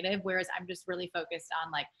about the negative. Whereas I'm just really focused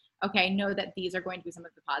on like, okay, know that these are going to be some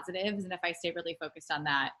of the positives. And if I stay really focused on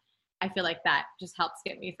that, I feel like that just helps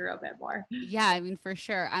get me through a bit more. Yeah, I mean, for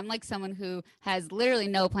sure. I'm like someone who has literally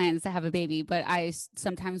no plans to have a baby, but I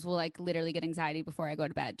sometimes will like literally get anxiety before I go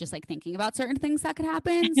to bed, just like thinking about certain things that could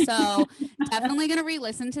happen. So definitely going to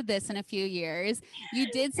re-listen to this in a few years. You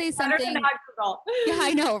did say something. Yeah,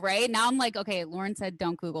 I know, right? Now I'm like, okay, Lauren said,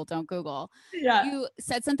 don't Google. Yeah. You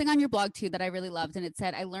said something on your blog too that I really loved. And it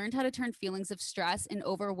said, I learned how to turn feelings of stress and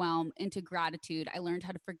overwhelm into gratitude. I learned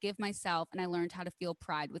how to forgive myself and I learned how to feel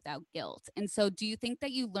pride without guilt. And so do you think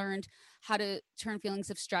that you learned how to turn feelings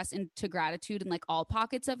of stress into gratitude in like all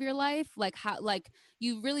pockets of your life? Like how, like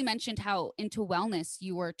you really mentioned how into wellness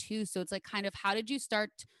you were too. So it's like kind of, how did you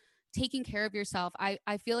start taking care of yourself? I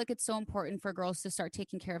feel like it's so important for girls to start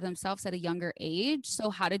taking care of themselves at a younger age. So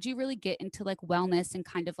how did you really get into like wellness and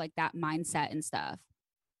kind of like that mindset and stuff?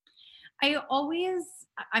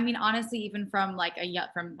 I mean, honestly, even from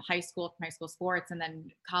from high school sports and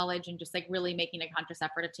then college and just like really making a conscious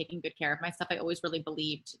effort of taking good care of myself, I always really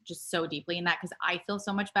believed just so deeply in that because I feel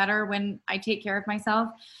so much better when I take care of myself.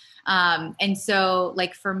 And so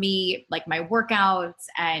like for me, like my workouts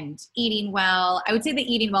and eating well, I would say the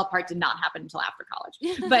eating well part did not happen until after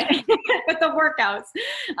college, but, but the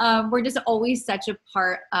workouts, were just always such a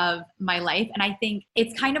part of my life. And I think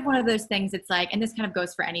it's kind of one of those things. It's like, and this kind of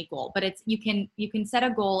goes for any goal, but you can set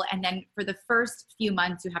a goal. And then for the first few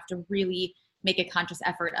months, you have to really make a conscious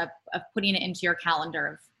effort of putting it into your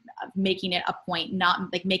calendar, of making it a point,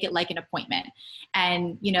 not like make it like an appointment.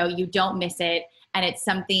 And, you don't miss it. And it's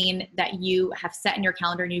something that you have set in your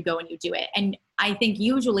calendar and you go and you do it. And I think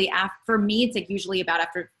usually for me, it's like usually about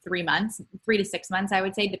after 3 to 6 months, I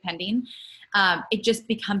would say, depending, it just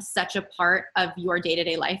becomes such a part of your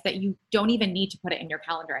day-to-day life that you don't even need to put it in your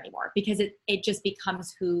calendar anymore because it just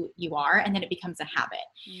becomes who you are. And then it becomes a habit.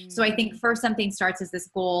 So I think first something starts as this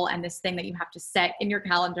goal and this thing that you have to set in your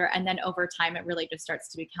calendar. And then over time, it really just starts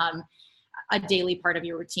to become a daily part of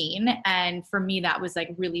your routine. And for me, that was like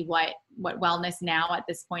really what wellness now at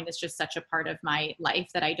this point is just such a part of my life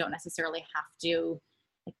that I don't necessarily have to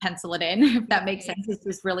like pencil it in, if that makes sense. It's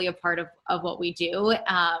just really a part of what we do.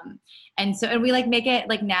 And we like make it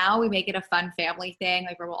like, now we make it a fun family thing.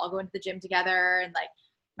 Like we'll all go into the gym together and like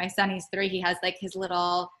my son, he's 3, he has like his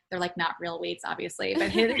little, they're like not real weights, obviously, but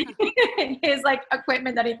his like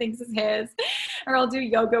equipment that he thinks is his, or I'll do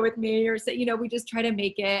yoga with me or so, we just try to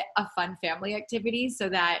make it a fun family activity so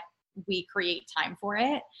that we create time for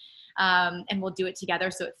it. And we'll do it together.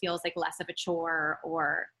 So it feels like less of a chore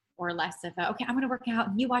or less of okay, I'm going to work out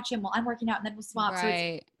and you watch him while I'm working out and then we'll swap. Right. So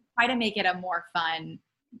it's try to make it a more fun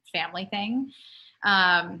family thing.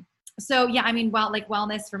 So yeah, I mean,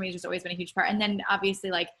 wellness for me has just always been a huge part. And then obviously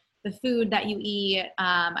like the food that you eat,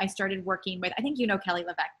 I started working with, I think Kelly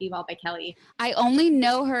LeVeque, Be Well by Kelly. I only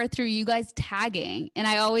know her through you guys tagging. And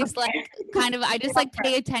I always I just like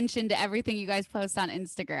pay attention to everything you guys post on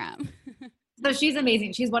Instagram. So she's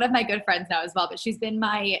amazing. She's one of my good friends now as well, but she's been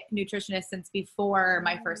my nutritionist since before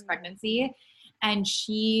my first pregnancy. And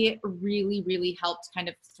she really, really helped kind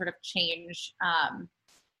of sort of change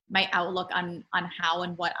my outlook on how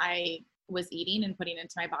and what I was eating and putting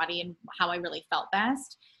into my body and how I really felt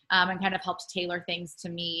best, and kind of helped tailor things to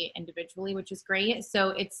me individually, which is great. So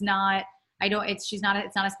it's not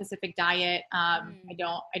a specific diet. I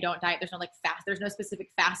don't diet. There's no like fast, there's no specific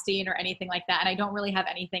fasting or anything like that. And I don't really have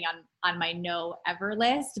anything on my no ever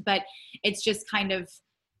list, but it's just kind of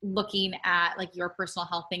looking at like your personal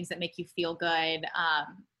health, things that make you feel good.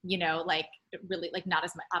 Like really like not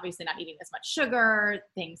as much, obviously not eating as much sugar,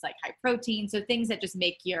 things like high protein. So things that just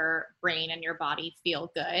make your brain and your body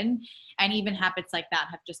feel good. And even habits like that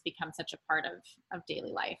have just become such a part of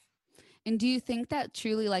daily life. And do you think that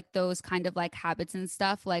truly like those kind of like habits and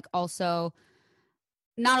stuff, like also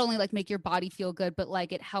not only like make your body feel good, but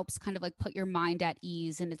like it helps kind of like put your mind at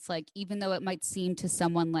ease? And it's like, even though it might seem to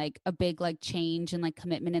someone like a big like change and like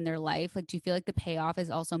commitment in their life, like do you feel like the payoff is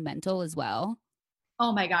also mental as well?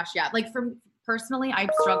 Oh my gosh. Yeah. Like personally, I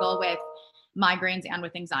struggle with migraines and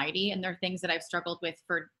with anxiety, and they're things that I've struggled with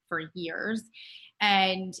for years.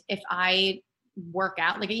 And if I work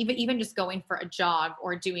out, like even just going for a jog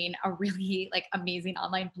or doing a really like amazing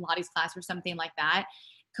online Pilates class or something like that,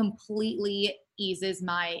 completely eases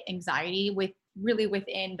my anxiety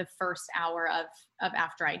within the first hour of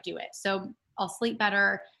after I do it. So I'll sleep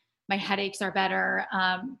better. My headaches are better.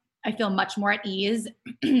 I feel much more at ease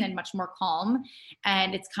and much more calm.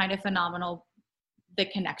 And it's kind of phenomenal, the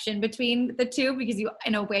connection between the two, because you,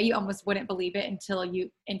 in a way, you almost wouldn't believe it until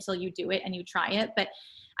you do it and you try it. But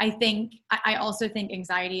I also think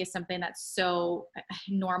anxiety is something that's so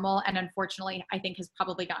normal. And unfortunately, I think has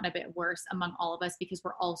probably gotten a bit worse among all of us, because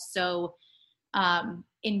we're all so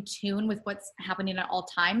in tune with what's happening at all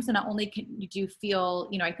times. So not only can you do feel,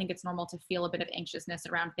 I think it's normal to feel a bit of anxiousness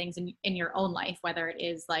around things in your own life, whether it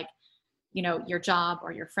is like, your job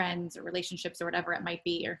or your friends or relationships or whatever it might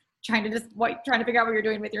be, or trying to figure out what you're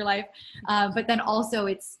doing with your life. But then also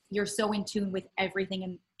you're so in tune with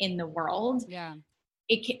everything in the world. Yeah.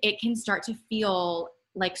 It can start to feel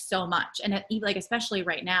like so much. And like, especially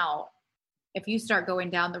right now, if you start going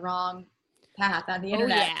down the wrong path on the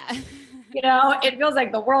internet, it feels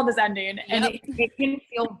like the world is ending. And it can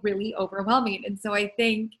feel really overwhelming. And so I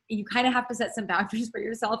think you kind of have to set some boundaries for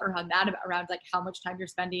yourself around that, around like how much time you're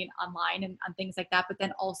spending online and on things like that, but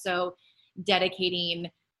then also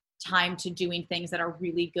dedicating time to doing things that are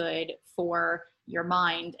really good for your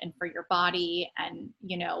mind and for your body. And,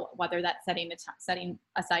 whether that's setting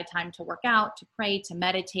aside time to work out, to pray, to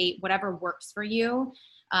meditate, whatever works for you,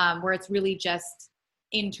 where it's really just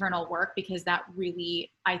internal work, because that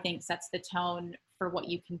really, I think, sets the tone for what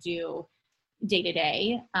you can do day to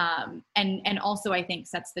day. And also I think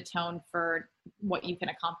sets the tone for what you can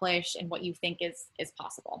accomplish and what you think is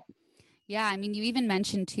possible. Yeah. I mean, you even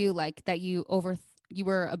mentioned too, like that you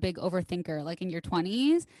were a big overthinker, like in your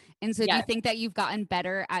 20s. And so do you think that you've gotten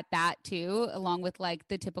better at that too, along with like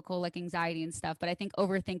the typical like anxiety and stuff? But I think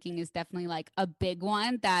overthinking is definitely like a big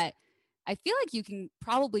one that I feel like you can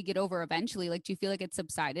probably get over eventually. Like, do you feel like it's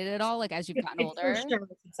subsided at all, like as you've gotten older? For sure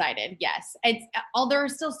subsided, yes. There are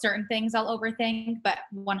still certain things I'll overthink, but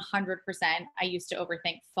 100% I used to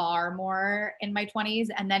overthink far more in my 20s.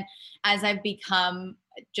 And then as I've become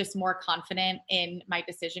just more confident in my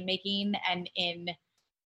decision making and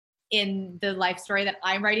in the life story that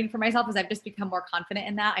I'm writing for myself, as I've just become more confident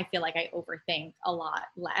in that, I feel like I overthink a lot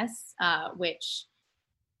less, which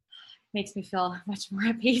makes me feel much more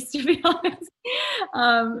at peace, to be honest.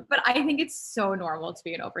 But I think it's so normal to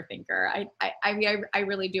be an overthinker. I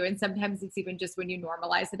really do. And sometimes it's even just when you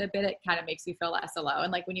normalize it a bit, it kind of makes you feel less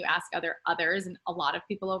alone. Like when you ask others, and a lot of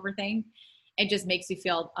people overthink, it just makes you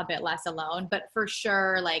feel a bit less alone. But for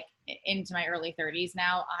sure, like into my early 30s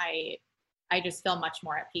now, I just feel much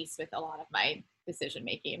more at peace with a lot of my decision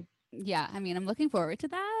making. Yeah, I mean, I'm looking forward to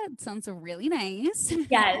that. It sounds really nice.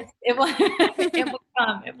 Yes, it will. It will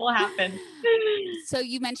come. It will happen. So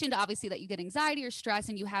you mentioned obviously that you get anxiety or stress,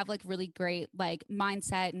 and you have like really great like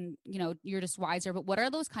mindset, and you're just wiser. But what are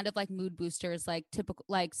those kind of like mood boosters, like typical,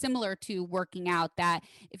 like similar to working out, that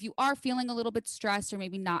if you are feeling a little bit stressed or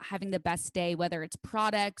maybe not having the best day, whether it's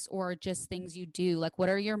products or just things you do, like what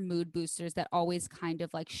are your mood boosters that always kind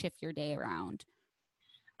of like shift your day around?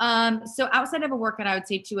 So outside of a workout, I would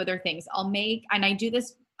say two other things. And I do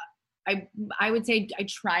this, I would say I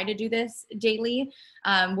try to do this daily,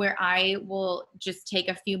 where I will just take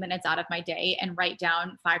a few minutes out of my day and write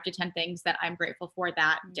down 5 to 10 things that I'm grateful for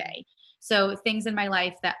that day. So things in my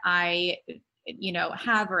life that I,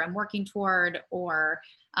 have, or I'm working toward, or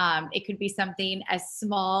It could be something as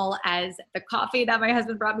small as the coffee that my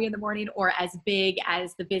husband brought me in the morning, or as big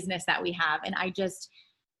as the business that we have. And I just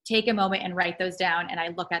take a moment and write those down, and I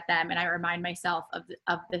look at them and I remind myself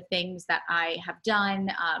of the things that I have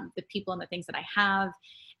done, the people and the things that I have.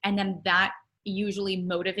 And then that usually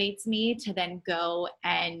motivates me to then go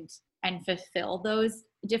and fulfill those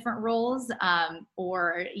different roles,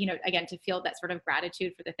 or, again, to feel that sort of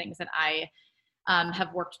gratitude for the things that I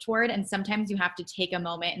have worked toward. And sometimes you have to take a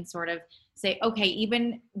moment and sort of say, okay,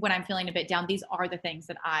 even when I'm feeling a bit down, these are the things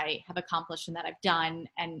that I have accomplished and that I've done,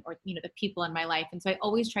 or the people in my life. And so I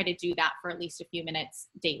always try to do that for at least a few minutes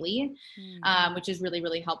daily, which is really,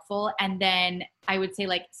 really helpful. And then I would say,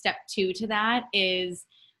 like, step 2 to that is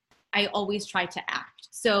I always try to act.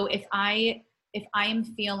 So if I am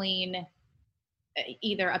feeling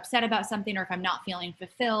either upset about something, or if I'm not feeling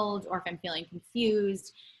fulfilled, or if I'm feeling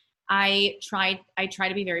confused, I try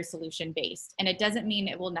to be very solution based. And it doesn't mean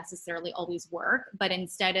it will necessarily always work, but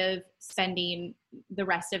instead of spending the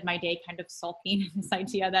rest of my day kind of sulking in this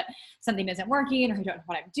idea that something isn't working, or I don't know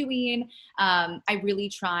what I'm doing, I really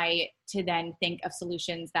try to then think of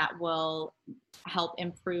solutions that will help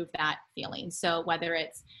improve that feeling. So whether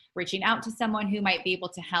it's reaching out to someone who might be able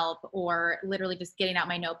to help, or literally just getting out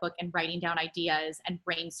my notebook and writing down ideas and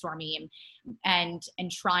brainstorming and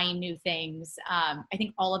trying new things. I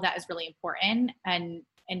think all of that is really important, and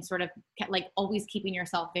sort of like always keeping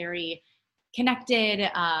yourself very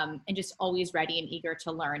connected, and just always ready and eager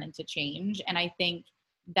to learn and to change. And I think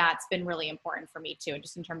that's been really important for me too,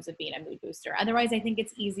 just in terms of being a mood booster. Otherwise, I think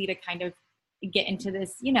it's easy to kind of get into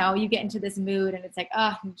this, you get into this mood and it's like,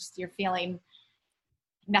 you're feeling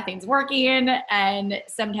nothing's working. And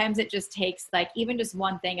sometimes it just takes like even just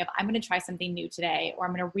one thing of, I'm going to try something new today, or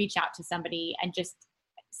I'm going to reach out to somebody and just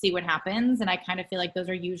see what happens. And I kind of feel like those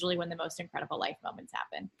are usually when the most incredible life moments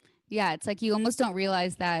happen. Yeah, it's like you almost don't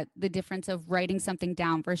realize that the difference of writing something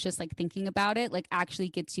down versus just like thinking about it, like actually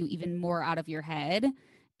gets you even more out of your head.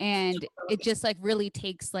 And it just like really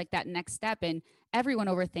takes like that next step. And everyone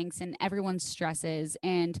overthinks and everyone stresses.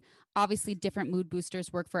 And obviously different mood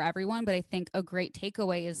boosters work for everyone. But I think a great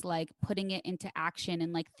takeaway is like putting it into action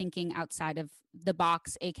and like thinking outside of the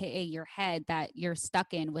box, AKA your head, that you're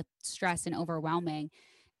stuck in with stress and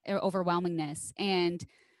overwhelmingness. And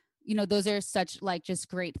those are such like just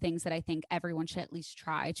great things that I think everyone should at least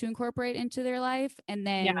try to incorporate into their life. And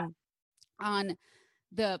then on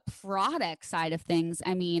the product side of things,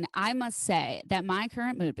 I mean, I must say that my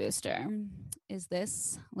current mood booster is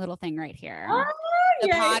this little thing right here. The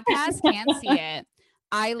podcast can't see it.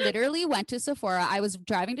 I literally went to Sephora. I was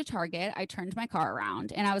driving to Target. I turned my car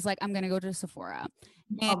around and I was like, I'm going to go to Sephora.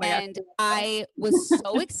 And I was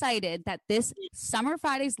so excited that this Summer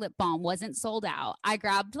Fridays lip balm wasn't sold out. I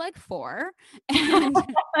grabbed like 4 and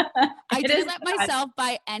I didn't let myself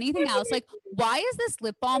buy anything else. Like, why is this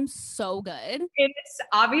lip balm so good? It's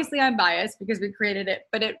obviously I'm biased because we created it,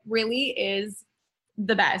 but it really is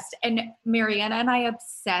the best. And Mariana and I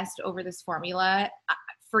obsessed over this formula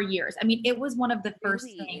for years. I mean, it was one of the first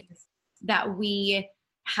things that we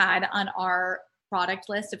had on our product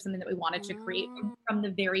list of something that we wanted to create from the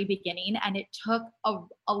very beginning. And it took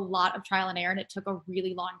a lot of trial and error, and it took a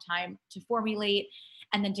really long time to formulate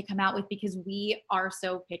and then to come out with, because we are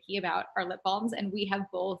so picky about our lip balms, and we have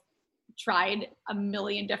both tried a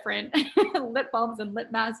million different lip balms and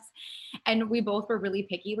lip masks, and we both were really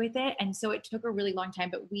picky with it. And so it took a really long time,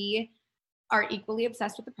 but we are equally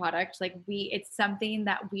obsessed with the product. Like it's something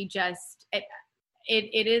that we just,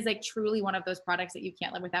 it is like truly one of those products that you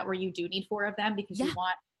can't live without, where you do need 4 of them because you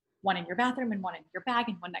want one in your bathroom and one in your bag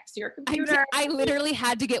and one next to your computer. I literally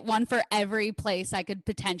had to get one for every place I could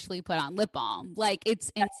potentially put on lip balm. Like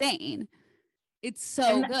it's insane. It's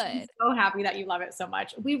so good. I'm so happy that you love it so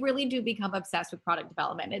much. We really do become obsessed with product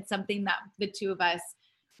development. It's something that the two of us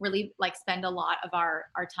really like spend a lot of our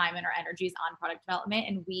time and our energies on product development.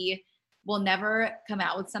 And we will never come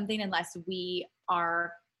out with something unless we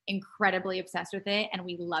are incredibly obsessed with it and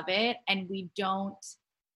we love it, and we don't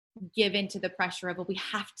give into the pressure of, well, we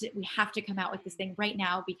have to come out with this thing right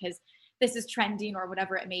now because this is trending or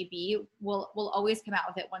whatever it may be. We'll always come out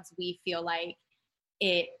with it once we feel like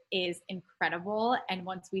it is incredible and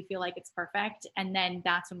once we feel like it's perfect. And then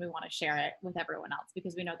that's when we want to share it with everyone else,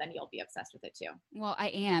 because we know then you'll be obsessed with it too. Well, I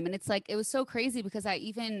am. And it's like, it was so crazy because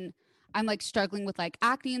I'm like struggling with like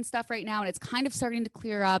acne and stuff right now, and it's kind of starting to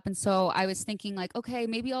clear up. And so I was thinking like, okay,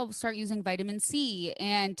 maybe I'll start using vitamin C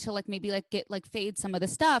and to like maybe like get like fade some of the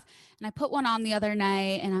stuff. And I put one on the other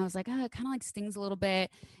night and I was like, oh, it kind of like stings a little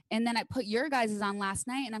bit. And then I put your guys's on last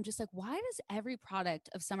night and I'm just like, why does every product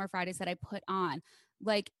of Summer Fridays that I put on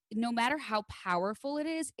like no matter how powerful it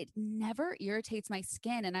is, it never irritates my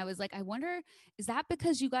skin. And I was like, I wonder, is that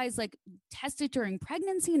because you guys like test it during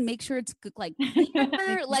pregnancy and make sure it's like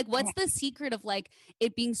clear? Like what's the secret of like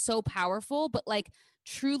it being so powerful, but like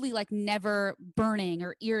truly like never burning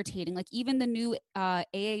or irritating? Like even the new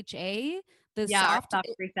AHA, the soft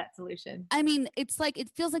reset solution. I mean, it's like, it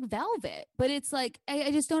feels like velvet, but it's like,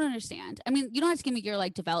 I just don't understand. I mean, you don't have to give me your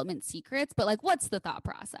like development secrets, but like, what's the thought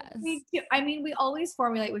process? We always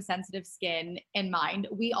formulate with sensitive skin in mind.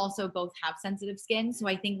 We also both have sensitive skin. So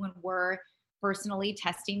I think when we're personally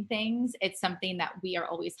testing things, it's something that we are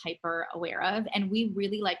always hyper aware of. And we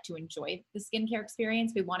really like to enjoy the skincare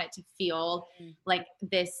experience. We want it to feel like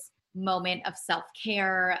this moment of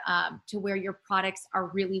self-care, to where your products are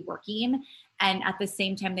really working. And at the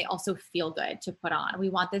same time, they also feel good to put on. We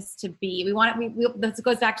want this to be, this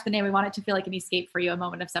goes back to the name. We want it to feel like an escape for you, a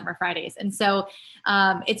moment of Summer Fridays. And so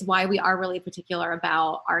it's why we are really particular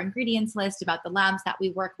about our ingredients list, about the labs that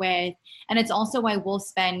we work with. And it's also why we'll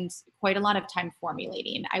spend quite a lot of time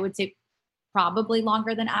formulating. I would say probably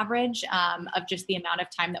longer than average, of just the amount of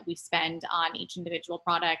time that we spend on each individual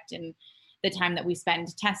product and the time that we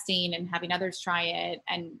spend testing and having others try it,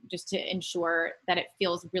 and just to ensure that it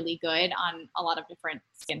feels really good on a lot of different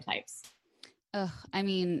skin types. I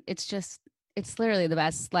mean, it's literally the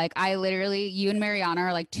best. Like you and Mariana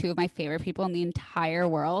are like two of my favorite people in the entire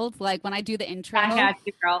world. Like when I do the intro, I got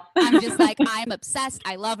you, girl. I'm just like, I'm obsessed.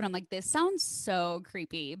 I love it. I'm like, this sounds so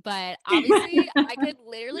creepy, but obviously I could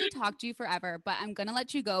literally talk to you forever, but I'm going to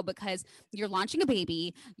let you go because you're launching a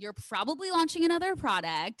baby. You're probably launching another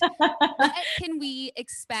product. What can we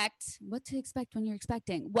expect? What to expect when you're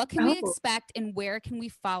expecting? What can we expect, and where can we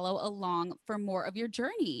follow along for more of your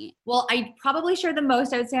journey? Well, I probably share the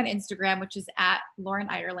most, I would say, on Instagram, which is at Lauren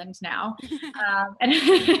Ireland now, and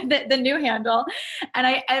the new handle.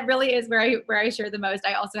 And it really is where I share the most.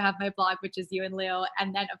 I also have my blog, which is You and Lou.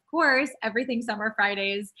 And then of course, everything Summer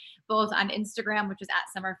Fridays, both on Instagram, which is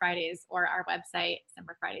at Summer Fridays, or our website,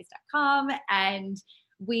 summerfridays.com. And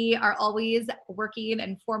we are always working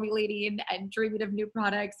and formulating and dreaming of new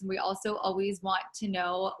products. And we also always want to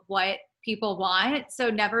know what people want.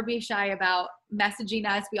 So never be shy about messaging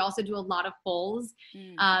us. We also do a lot of polls,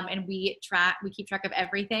 and we keep track of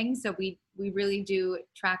everything. So we really do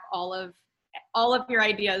track all of your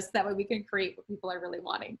ideas. That way we can create what people are really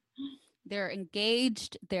wanting. They're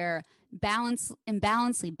engaged. They're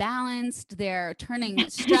imbalancedly balanced. They're turning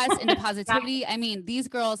stress into positivity. I mean, these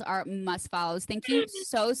girls are must follows. Thank you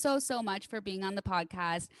so much for being on the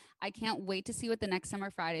podcast. I can't wait to see what the next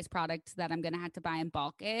Summer Fridays product that I'm going to have to buy in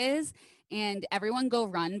bulk is. And everyone go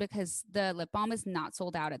run, because the lip balm is not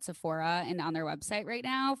sold out at Sephora and on their website right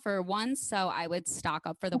now for once. So I would stock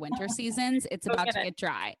up for the winter seasons. It's about to get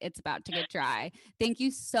dry. It's about to get dry. Thank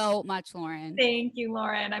you so much, Lauren. Thank you,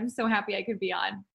 Lauren. I'm so happy I could be on.